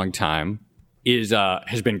for a long time,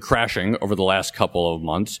 has been crashing over the last couple of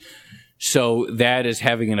months. So that is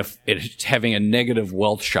having a negative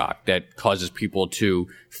wealth shock that causes people to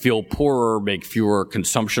feel poorer, make fewer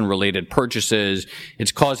consumption-related purchases.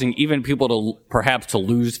 It's causing even people to perhaps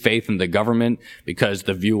lose faith in the government because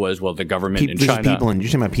the view was, well, the government in China. You're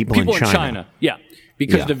talking about people in China. Yeah.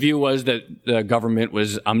 Because the view was that the government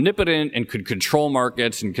was omnipotent and could control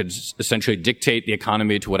markets and could essentially dictate the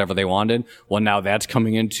economy to whatever they wanted. Well, now that's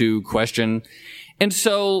coming into question. And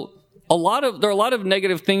so there are a lot of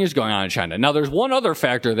negative things going on in China. Now, there's one other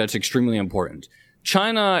factor that's extremely important.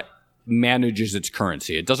 China manages its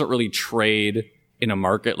currency. It doesn't really trade in a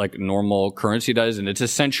market like normal currency does, and it's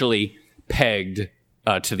essentially pegged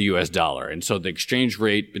to the U.S. dollar. And so the exchange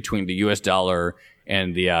rate between the U.S. dollar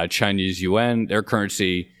and the Chinese yuan, their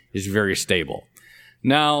currency, is very stable.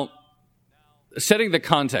 Now, setting the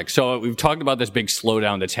context, so we've talked about this big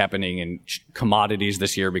slowdown that's happening in commodities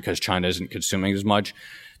this year because China isn't consuming as much.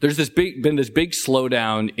 There's been this big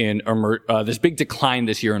slowdown in this big decline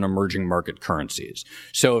this year in emerging market currencies.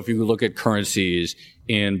 So if you look at currencies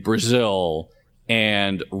in Brazil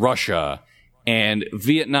and Russia and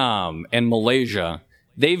Vietnam and Malaysia,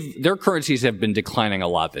 their currencies have been declining a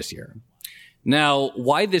lot this year. Now,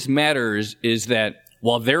 why this matters is that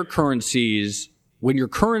while their currencies, when your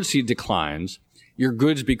currency declines, your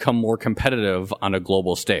goods become more competitive on a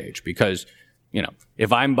global stage because,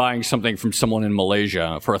 if I'm buying something from someone in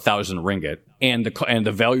Malaysia for 1,000 ringgit and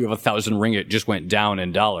the value of 1,000 ringgit just went down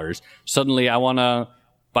in dollars, suddenly I want to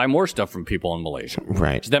buy more stuff from people in Malaysia.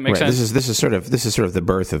 Right. Does that make sense? This is sort of the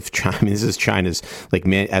birth of China. I mean, this is China's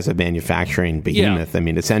as a manufacturing behemoth. Yeah. I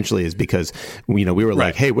mean, essentially is because we were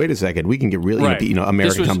like, hey, wait a second, we can get really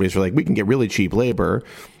American companies were like, we can get really cheap labor.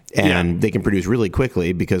 And they can produce really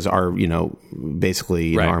quickly because our,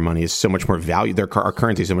 basically our money is so much more our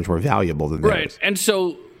currency is so much more valuable than theirs. Right. And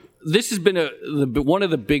so this has been one of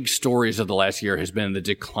the big stories of the last year has been the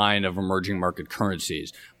decline of emerging market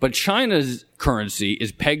currencies. But China's currency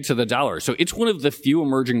is pegged to the dollar. So it's one of the few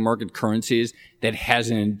emerging market currencies that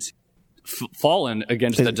hasn't fallen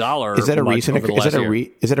against the dollar. Is that a recent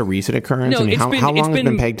occurrence? No, I mean, how long has it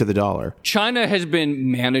been pegged to the dollar? China has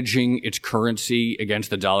been managing its currency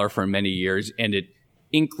against the dollar for many years, and it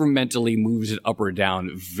incrementally moves it up or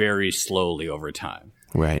down very slowly over time.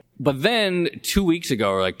 Right. But then 2 weeks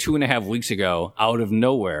ago, or like 2.5 weeks ago, out of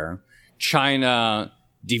nowhere, China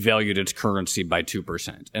devalued its currency by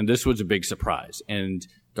 2%. And this was a big surprise. And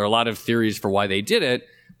there are a lot of theories for why they did it.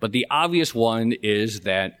 But the obvious one is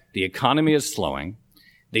that the economy is slowing.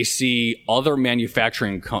 They see other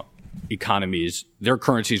manufacturing economies, their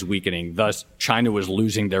currencies weakening. Thus, China was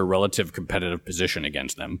losing their relative competitive position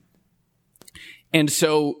against them. And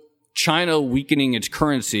so China weakening its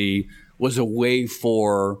currency was a way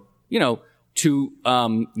for,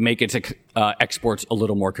 to make its exports a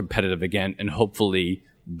little more competitive again and hopefully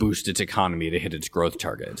boost its economy to hit its growth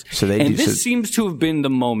targets. This seems to have been the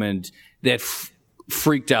moment that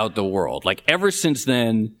freaked out the world. Like ever since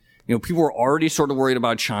then, people were already sort of worried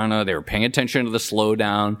about China. They were paying attention to the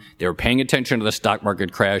slowdown. They were paying attention to the stock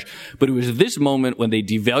market crash. But it was this moment when they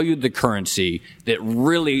devalued the currency that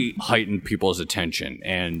really heightened people's attention.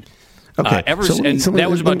 And that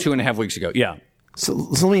was about 2.5 weeks ago. Yeah. So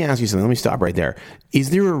let me ask you something. Let me stop right there. Is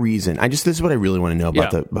there a reason? This is what I really want to know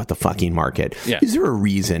about the fucking market. Yeah. Is there a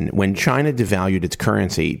reason when China devalued its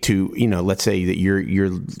currency to, let's say that your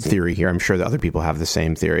theory here, I'm sure that other people have the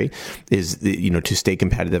same theory, is to stay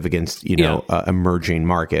competitive against emerging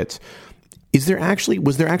markets. Was there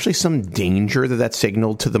actually some danger that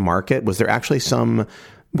signaled to the market? Was there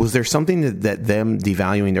something that them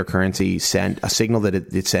devaluing their currency sent a signal that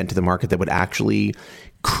it sent to the market that would actually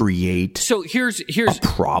create here's a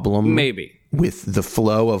problem maybe with the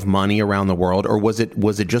flow of money around the world, or was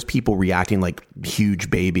it just people reacting like huge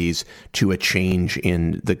babies to a change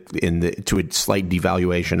to a slight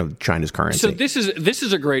devaluation of China's currency? So this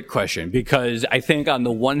is a great question because I think on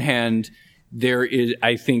the one hand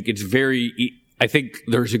it's very I think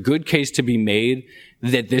there's a good case to be made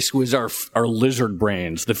that this was our lizard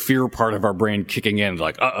brains, the fear part of our brain kicking in,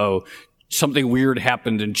 like, something weird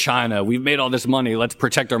happened in China. We've made all this money. Let's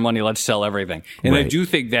protect our money. Let's sell everything. And I do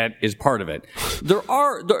think that is part of it.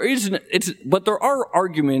 But there are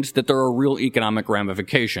arguments that there are real economic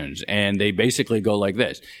ramifications. And they basically go like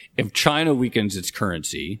this. If China weakens its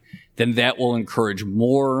currency, then that will encourage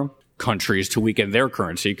more countries to weaken their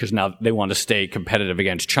currency because now they want to stay competitive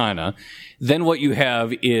against China. Then what you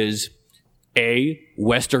have is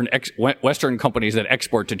Western companies that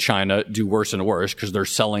export to China do worse and worse because they're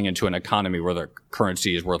selling into an economy where their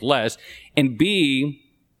currency is worth less. And B,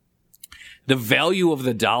 the value of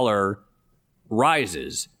the dollar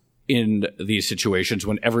rises in these situations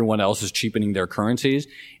when everyone else is cheapening their currencies.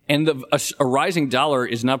 And a rising dollar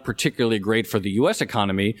is not particularly great for the U.S.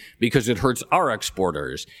 economy because it hurts our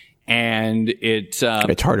exporters. And it's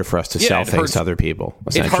harder for us to sell things to other people.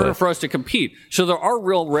 It's harder for us to compete. So there are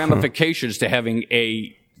real ramifications to having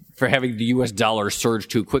the U.S. dollar surge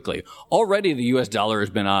too quickly. Already the U.S. dollar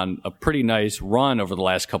has been on a pretty nice run over the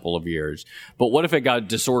last couple of years. But what if it got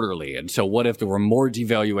disorderly? And so what if there were more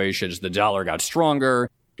devaluations? The dollar got stronger.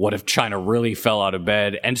 What if China really fell out of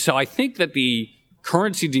bed? And so I think that the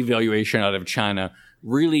currency devaluation out of China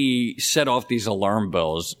really set off these alarm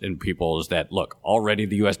bells in people's that, look, already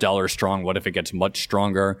the U.S. dollar is strong. What if it gets much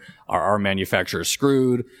stronger? Are our manufacturers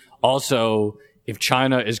screwed? Also, if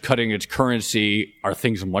China is cutting its currency, are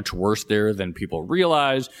things much worse there than people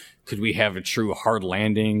realize? Could we have a true hard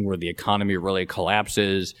landing where the economy really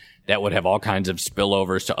collapses? That would have all kinds of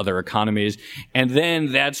spillovers to other economies. And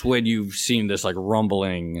then that's when you've seen this like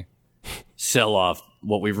rumbling sell-off,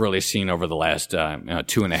 what we've really seen over the last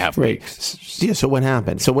 2.5 weeks. Yeah. So what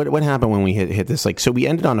happened? So what happened when we hit this? Like, so we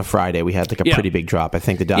ended on a Friday. We had like a pretty big drop. I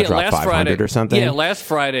think the Dow dropped 500 Friday, or something. Yeah. Last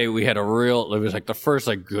Friday we had it was like the first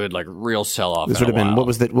like good like real sell-off. This would have been what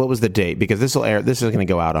was the date? Because this is going to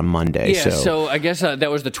go out on Monday. Yeah. So I guess that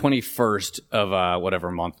was the 21st of whatever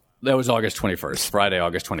month. That was August 21st. Friday,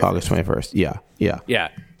 August 21st. August 21st. Yeah. Yeah. Yeah.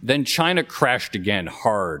 Then China crashed again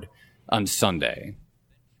hard on Sunday.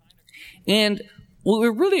 And what we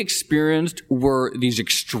really experienced were these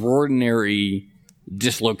extraordinary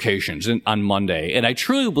dislocations on Monday. And I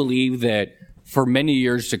truly believe that for many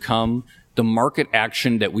years to come, the market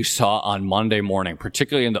action that we saw on Monday morning,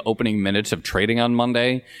 particularly in the opening minutes of trading on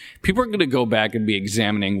Monday, people are going to go back and be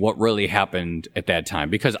examining what really happened at that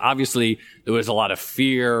time. Because obviously there was a lot of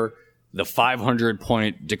fear. The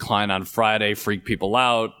 500-point decline on Friday freaked people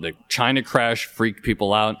out. The China crash freaked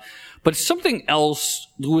people out. But something else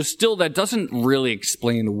was still that doesn't really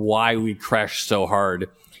explain why we crashed so hard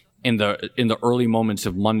in the early moments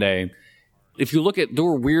of Monday. If you look at, there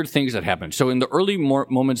were weird things that happened. So in the early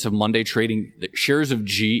moments of Monday trading, the shares of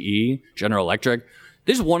GE, General Electric,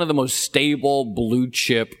 this is one of the most stable, blue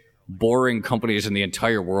chip, boring companies in the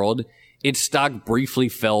entire world. Its stock briefly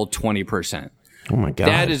fell 20%. Oh my God.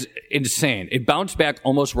 That is insane. It bounced back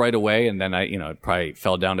almost right away, and then it probably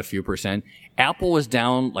fell down a few percent. Apple was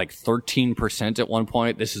down like 13% at one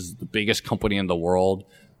point. This is the biggest company in the world,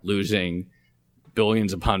 losing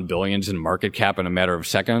billions upon billions in market cap in a matter of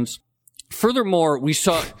seconds. Furthermore, we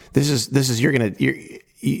saw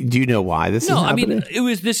do you know why this is happening? No, I mean, it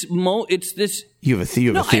was this it's this. You have a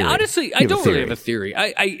theory. I don't really have a theory.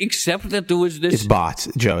 I accept that there was this. It's bots,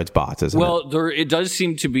 Joe. It's bots, isn't it? Well, it does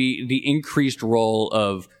seem to be the increased role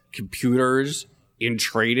of computers in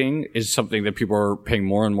trading is something that people are paying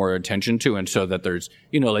more and more attention to. And so that there's,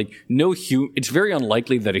 it's very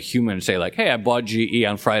unlikely that a human say like, hey, I bought GE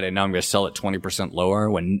on Friday. Now I'm going to sell it 20%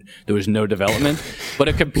 lower when there was no development. But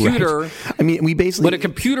a computer, right. I mean, but a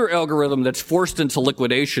computer algorithm that's forced into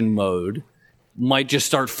liquidation mode might just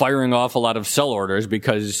start firing off a lot of sell orders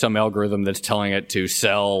because some algorithm that's telling it to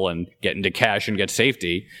sell and get into cash and get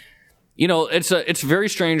safety. It's a very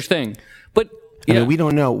strange thing. But yeah. I mean, we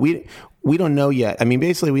don't know. We don't know yet. I mean,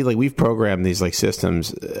 basically, we've programmed these like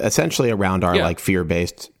systems essentially around our like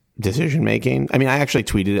fear-based decision making. I mean, I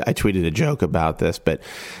tweeted a joke about this, but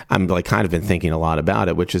I'm like kind of been thinking a lot about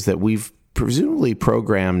it, which is that we've presumably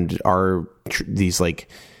programmed these like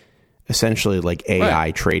essentially like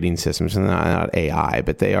AI trading systems, and not AI,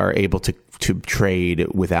 but they are able to trade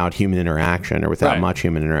without human interaction or without much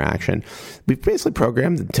human interaction. We've basically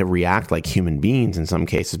programmed them to react like human beings in some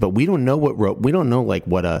cases, but we don't know what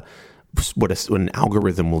an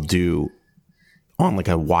algorithm will do on like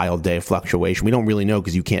a wild day of fluctuation. We don't really know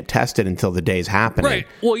because you can't test it until the day's happening. Right.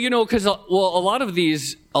 Well, because a lot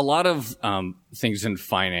of things in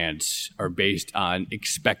finance are based on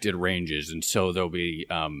expected ranges, and so there'll be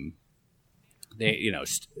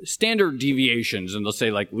standard deviations, and they'll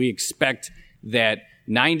say like we expect that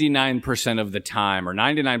 99% of the time, or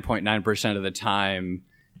 99.9% of the time,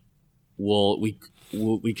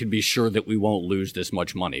 we can be sure that we won't lose this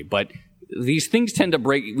much money. But these things tend to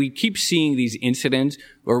break. We keep seeing these incidents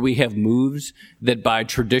where we have moves that by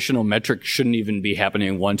traditional metrics shouldn't even be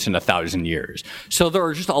happening once in 1,000 years. So there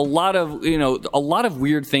are just a lot of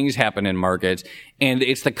weird things happen in markets, and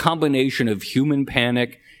it's the combination of human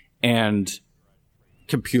panic and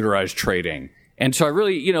computerized trading. And so I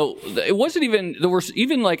really, it wasn't even, there was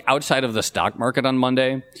even like outside of the stock market on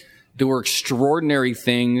Monday, there were extraordinary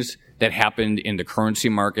things that happened in the currency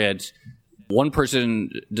markets. One person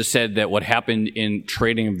just said that what happened in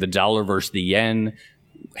trading of the dollar versus the yen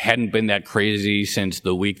hadn't been that crazy since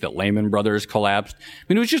the week that Lehman Brothers collapsed. I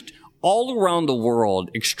mean, it was just all around the world,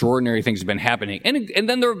 extraordinary things have been happening. And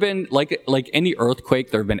then there have been, like any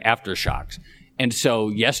earthquake, there have been aftershocks. And so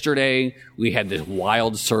yesterday we had this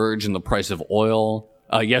wild surge in the price of oil.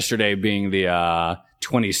 Yesterday being the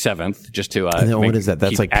 27th, just to what is that?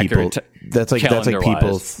 That's like people. That's like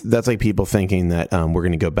people. That's like people thinking that we're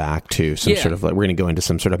going to go back to some sort of we're going to go into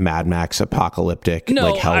some sort of Mad Max apocalyptic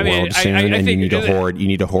hell world soon, and you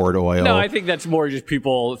need to hoard oil. No, I think that's more just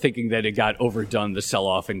people thinking that it got overdone, the sell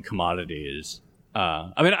off in commodities.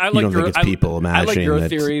 I don't think it's people imagining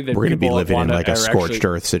that we're going to be living in like a scorched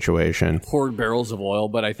earth situation. Hoard barrels of oil,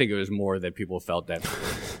 but I think it was more that people felt that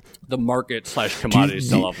the market / commodities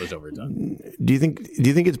sell-off was overdone. Do you think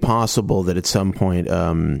it's possible that at some point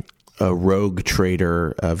a rogue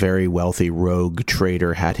trader, a very wealthy rogue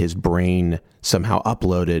trader, had his brain somehow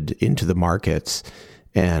uploaded into the markets,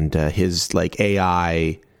 and his like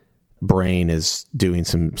AI brain is doing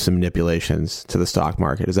some manipulations to the stock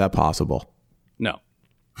market? Is that possible? No.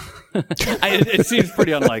 It seems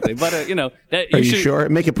pretty unlikely, but that are you sure?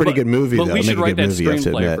 Make a pretty good movie, though. We should write that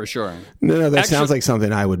screenplay for sure. No, that sounds like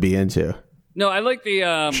something I would be into. No, I like the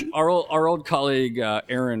our old colleague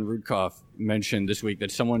Aaron Rudkoff mentioned this week that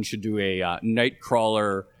someone should do a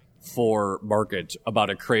Nightcrawler for markets about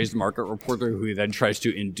a crazy market reporter who then tries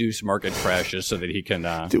to induce market crashes so that he can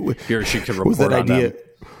he or she can report on them.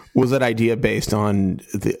 Was that idea based on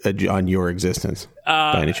on your existence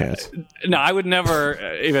by any chance? No, I would never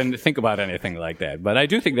even think about anything like that. But I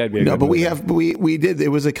do think that'd be a good movie. we did. It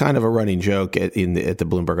was a kind of a running joke at the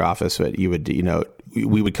Bloomberg office. But you would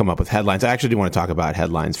we would come up with headlines. I actually do want to talk about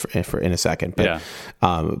headlines for in a second. But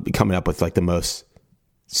coming up with like the most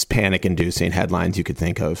panic-inducing headlines you could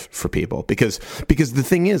think of for people, because the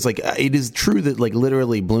thing is, like, it is true that like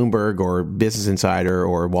literally Bloomberg or Business Insider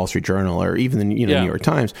or Wall Street Journal or even the New York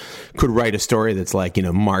Times could write a story that's like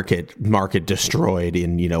market destroyed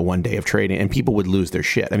in one day of trading, and people would lose their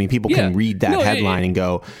shit. I mean, people can read that headline and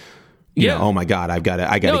go, oh my God, I got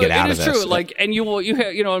to get out of this. It is true. Like, and you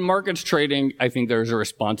have in markets trading, I think there's a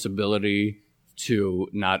responsibility to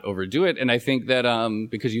not overdo it. And I think that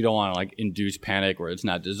because you don't want to like induce panic where it's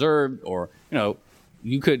not deserved, or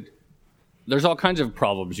there's all kinds of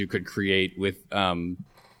problems you could create with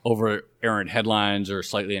over errant headlines or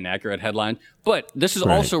slightly inaccurate headlines. But this is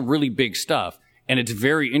also really big stuff, and it's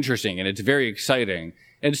very interesting and it's very exciting.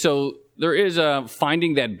 And so there is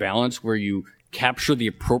finding that balance where you capture the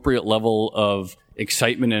appropriate level of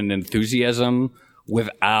excitement and enthusiasm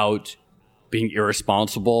without being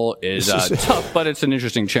irresponsible is tough, but it's an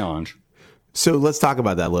interesting challenge. So let's talk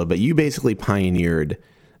about that a little bit. You basically pioneered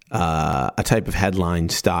a type of headline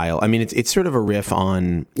style. I mean, it's sort of a riff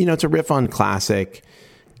on, it's a riff on classic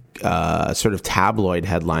sort of tabloid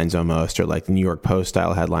headlines almost, or like the New York Post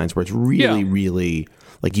style headlines, where it's really, really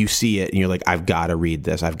like you see it and you're like, I've got to read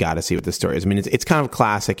this. I've got to see what the story is. I mean, it's kind of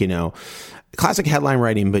classic, classic headline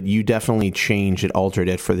writing, but you definitely changed it, altered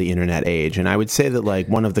it for the internet age. And I would say that like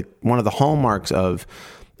one of the hallmarks of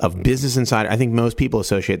Business Insider, I think most people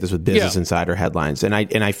associate this with Business Insider headlines, and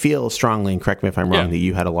I feel strongly, and correct me if I'm wrong, that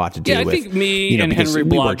you had a lot to do with. I think me and Henry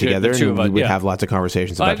Blodgett, we worked together, and we would have lots of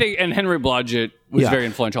conversations about it. And Henry Blodgett was very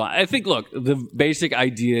influential. I think, look, the basic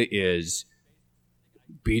idea is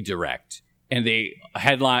be direct. And the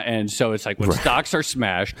headline, and so it's like when stocks are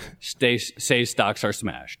smashed, say stocks are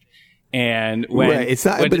smashed. And when it's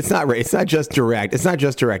not, but it's not right. It's not just direct. It's not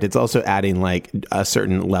just direct. It's also adding like a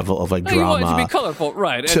certain level of like drama. You want it to be colorful,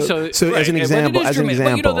 right? So as an example,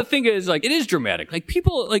 but, the thing is, like, it is dramatic. Like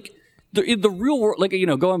people, like the real world, like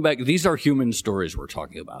going back, these are human stories we're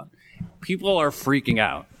talking about. People are freaking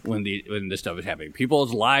out when this stuff is happening.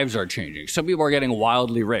 People's lives are changing. Some people are getting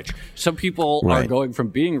wildly rich. Some people are going from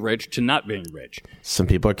being rich to not being rich. Some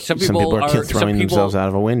people are throwing themselves out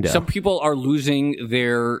of a window. Some people are losing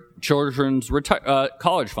their children's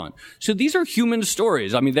college fund. So these are human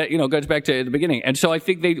stories. I mean, that goes back to the beginning. And so I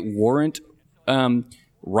think they warrant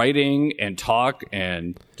writing and talk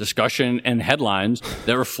and discussion and headlines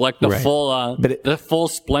that reflect the full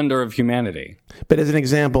splendor of humanity. But as an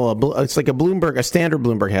example, it's like a standard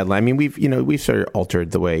Bloomberg headline. I mean, we've sort of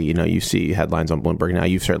altered the way, you see headlines on Bloomberg now.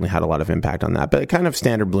 You've certainly had a lot of impact on that. But a kind of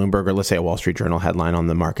standard Bloomberg, or let's say a Wall Street Journal headline on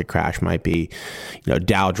the market crash might be,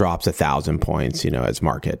 Dow drops 1,000 points, as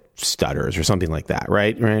market stutters or something like that,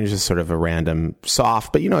 right? It's just sort of a random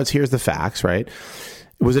soft, but it's here's the facts, right?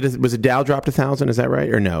 Was it Dow dropped 1,000? Is that right,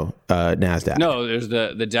 or no? Nasdaq. No, there's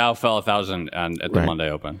the Dow fell 1,000 at the Monday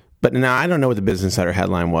open. But now I don't know what the Business Insider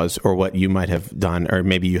headline was, or what you might have done, or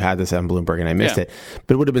maybe you had this on Bloomberg and I missed it.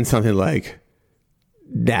 But it would have been something like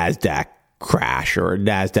Nasdaq crash or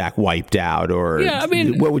Nasdaq wiped out, or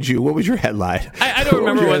what was your headline? I don't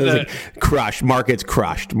remember what the crush markets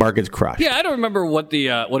crushed. Yeah, I don't remember what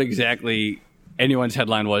the what exactly anyone's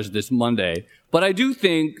headline was this Monday, but I do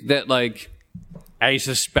think that I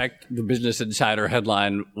suspect the Business Insider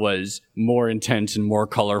headline was more intense and more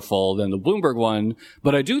colorful than the Bloomberg one.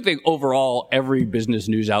 But I do think overall, every business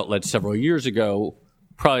news outlet several years ago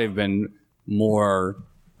probably have been more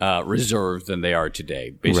reserved than they are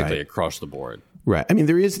today, basically across the board. Right. I mean,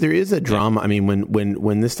 there is a drama. I mean,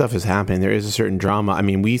 when this stuff is happening, there is a certain drama. I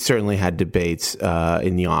mean, we certainly had debates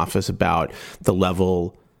in the office about the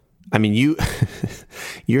level. I mean,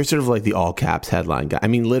 you're sort of like the all caps headline guy. I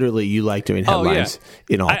mean, literally, you like doing headlines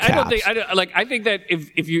in all caps. I think that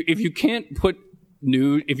if you can't put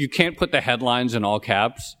the headlines in all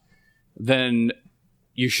caps, then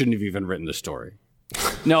you shouldn't have even written the story.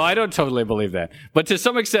 No, I don't totally believe that. But to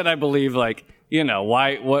some extent, I believe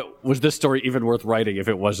what was this story even worth writing if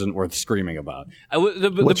it wasn't worth screaming about? The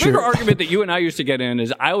bigger argument that you and I used to get in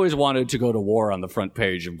is I always wanted to go to war on the front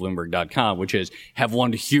page of Bloomberg.com, which is have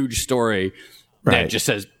one huge story that just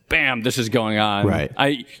says, bam, this is going on.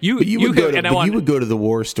 Right. You would go to the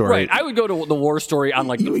war story. Right. I would go to the war story on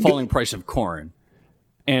the falling price of corn.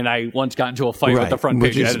 And I once got into a fight with the front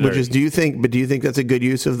page editor. Do you think that's a good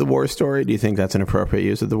use of the war story? Do you think that's an appropriate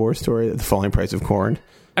use of the war story, the falling price of corn?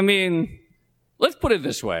 I mean, let's put it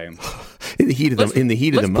this way. In the heat of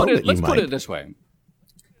the moment, let's put it this way.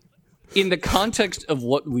 In the context of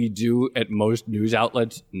what we do at most news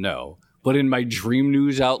outlets, no. But in my dream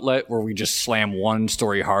news outlet where we just slam one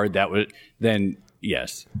story hard, then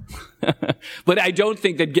yes. But I don't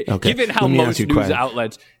think that given how most news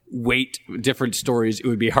outlets weight different stories, it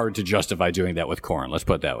would be hard to justify doing that with corn. Let's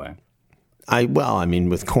put it that way. I mean,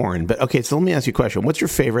 with corn. But okay, so let me ask you a question. What's your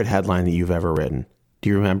favorite headline that you've ever written? Do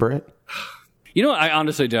you remember it? I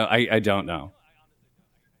honestly don't. I don't know.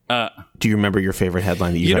 Do you remember your favorite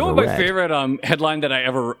headline that you've ever read? You know what my favorite headline that I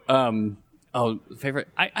ever favorite?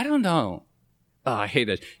 I don't know. Oh, I hate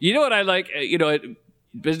this. You know what I like? At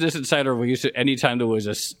Business Insider, we used to, anytime there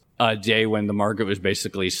was a day when the market was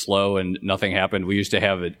basically slow and nothing happened, we used to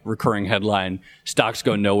have a recurring headline: "Stocks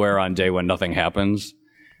go nowhere on day when nothing happens,"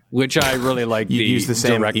 which I really like. You use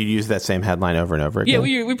that same headline over and over again.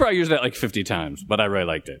 Yeah, we probably used that 50 times, but I really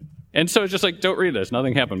liked it. And so it's just don't read this.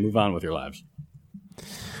 Nothing happened. Move on with your lives.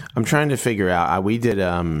 I'm trying to figure out. We did.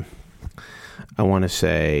 I want to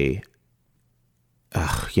say.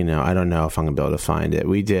 I don't know if I'm going to be able to find it.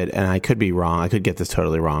 We did, and I could be wrong. I could get this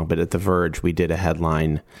totally wrong, but at The Verge, we did a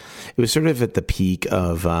headline. It was sort of at the peak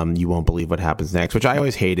of "You Won't Believe What Happens Next," which I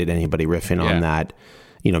always hated anybody riffing on that.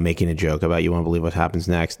 Making a joke about "You Won't Believe What Happens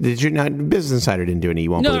Next." Did you not? Business Insider didn't do any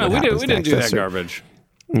 "You Won't Believe What Happens Next." No, we didn't do that garbage.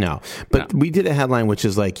 No, but we did a headline which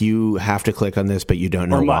is you have to click on this, but you don't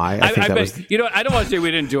know why. I don't want to say we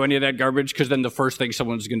didn't do any of that garbage, because then the first thing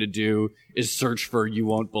someone's going to do is search for "You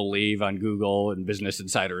Won't Believe" on Google and Business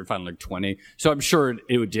Insider and find 20. So I'm sure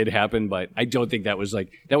it did happen, but I don't think that was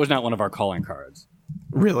not one of our calling cards.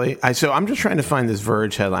 Really? So I'm just trying to find this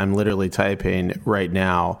Verge headline. I'm literally typing right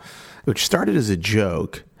now, which started as a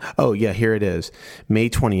joke. Oh, yeah, here it is. May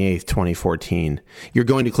 28th, 2014. You're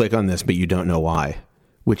going to click on this, but you don't know why.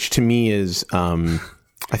 Which to me is, I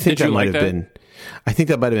think that might have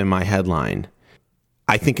been my headline.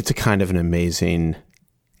 I think it's a kind of an amazing,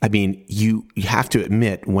 I mean, you have to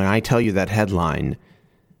admit, when I tell you that headline,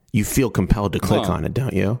 you feel compelled to click on it,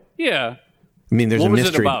 don't you? Yeah. I mean, there's a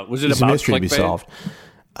mystery. Was it about a mystery to be clickbait? solved.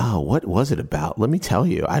 Oh, what was it about? Let me tell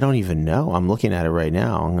you. I don't even know. I'm looking at it right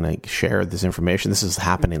now. I'm going to share this information. This is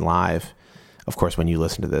happening live. Of course, when you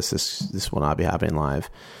listen to this will not be happening live.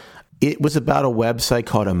 It was about a website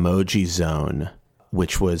called Emoji Zone,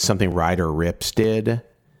 which was something Ryder Ripps did.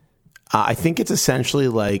 I think it's essentially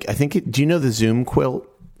do you know the Zoom quilt?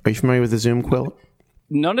 Are you familiar with the Zoom quilt?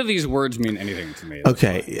 None of these words mean anything to me.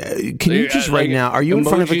 Okay. Can you just right now, are you in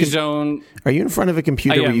front of a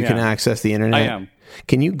computer where you can access the internet? I am.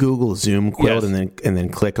 Can you Google Zoom quilt Yes. and then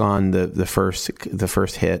click on the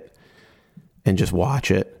first hit and just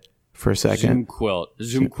watch it for a second? Zoom quilt,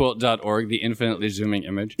 zoomquilt.org, the infinitely zooming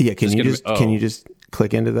image. Yeah, can you just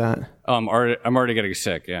click into that? I'm already getting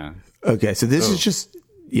sick. Yeah. Okay, so this is just.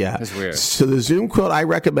 Yeah. That's weird. So the Zoom quilt, I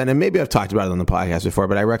recommend, and maybe I've talked about it on the podcast before,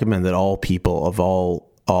 but I recommend that all people of all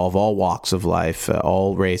walks of life,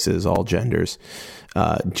 all races, all genders,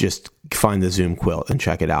 just find the Zoom quilt and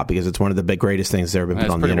check it out, because it's one of the greatest things that's ever been put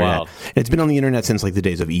on the internet. Wild. It's been on the internet since like the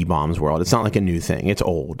days of E-Bombs World. It's not like a new thing. It's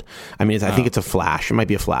old. I mean, I think it's a Flash. It might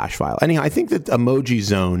be a Flash file. Anyhow, I think that Emoji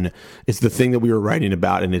Zone is the thing that we were writing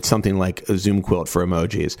about, and it's something like a Zoom quilt for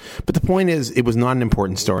emojis. But the point is, it was not an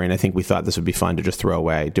important story, and I think we thought this would be fun to just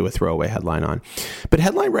do a throwaway headline on. But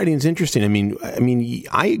headline writing is interesting. I mean,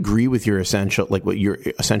 I agree with your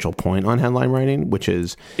essential point on headline writing, which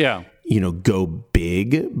is go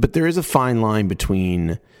big, but there is a fine line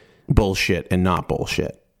between bullshit and not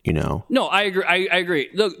bullshit, No, I agree. I agree.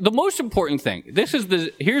 The most important thing, here's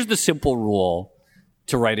the simple rule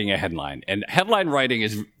to writing a headline. And headline writing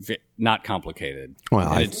is not complicated. Well,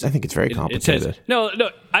 I think it's very complicated. It says, no,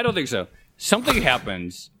 I don't think so. Something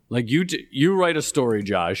happens, like you write a story,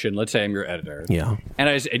 Josh, and let's say I'm your editor. Yeah.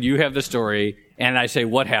 And you have the story, and I say,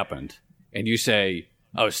 what happened? And you say,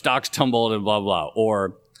 oh, stocks tumbled and blah, blah,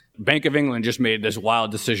 or Bank of England just made this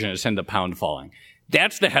wild decision to send the pound falling.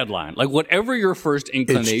 That's the headline. Like, whatever your first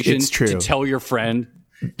inclination to tell your friend,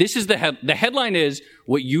 this is the headline is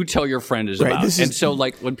what you tell your friend is about. And so,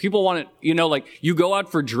 like, when people want to, like, you go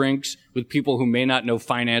out for drinks with people who may not know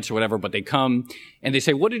finance or whatever, but they come and they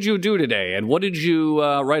say, what did you do today? And what did you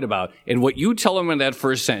write about? And what you tell them in that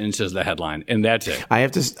first sentence is the headline. And that's it. I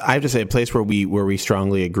have to say, a place where we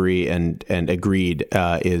strongly agree and agreed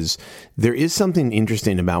is there is something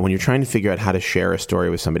interesting about when you're trying to figure out how to share a story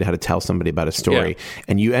with somebody, how to tell somebody about a story. Yeah.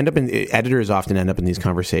 And you editors often end up in these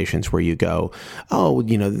conversations where you go, oh,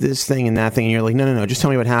 this thing and that thing. And you're like, no, just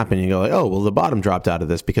tell me what happened. And you go like, oh, well, the bottom dropped out of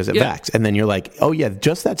this because it VEX. And then you're like, oh yeah,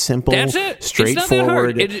 just that simple. That's it.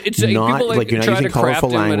 Straightforward. It's not people like you're not using colorful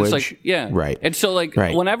language. It's like, right. And so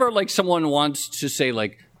whenever like someone wants to say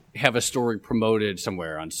like have a story promoted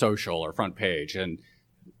somewhere on social or front page, and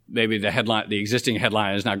maybe the existing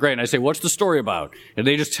headline is not great, and I say, what's the story about? And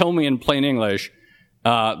they just tell me in plain English.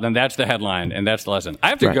 Then that's the headline, and that's the lesson. I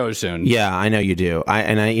have to go soon. Yeah, I know you do.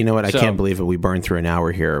 You know what? I can't believe it. We burned through an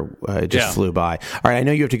hour here. It just flew by. All right, I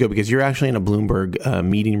know you have to go because you're actually in a Bloomberg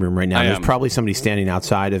meeting room right now. There's probably somebody standing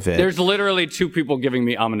outside of it. There's literally two people giving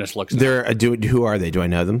me ominous looks. Who are they? Do I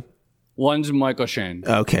know them? One's Michael Shane.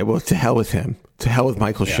 Okay, well, to hell with him. To hell with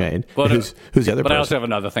Michael Shane. But, who's the other person? But I also have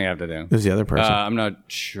another thing I have to do. Who's the other person? I'm not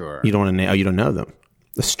sure. You don't want to name? Oh, you don't know them.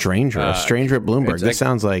 A stranger at Bloomberg. This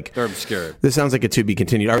sounds like they're obscure. This sounds like a to be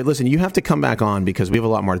continued. All right, listen, you have to come back on because we have a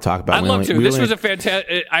lot more to talk about. I'd love to. This was a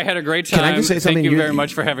fantastic. I had a great time. Can I just say something? Thank you very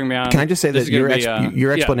much for having me on. Can I just say that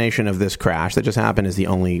your explanation of this crash that just happened is the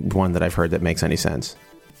only one that I've heard that makes any sense.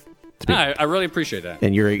 I really appreciate that.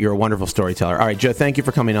 And you're a wonderful storyteller. All right, Joe, thank you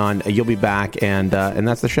for coming on. You'll be back, and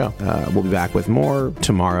that's the show. We'll be back with more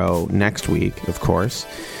tomorrow, next week, of course.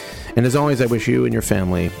 And as always, I wish you and your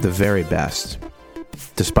family the very best,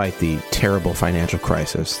 despite the terrible financial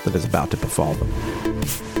crisis that is about to befall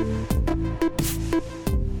them.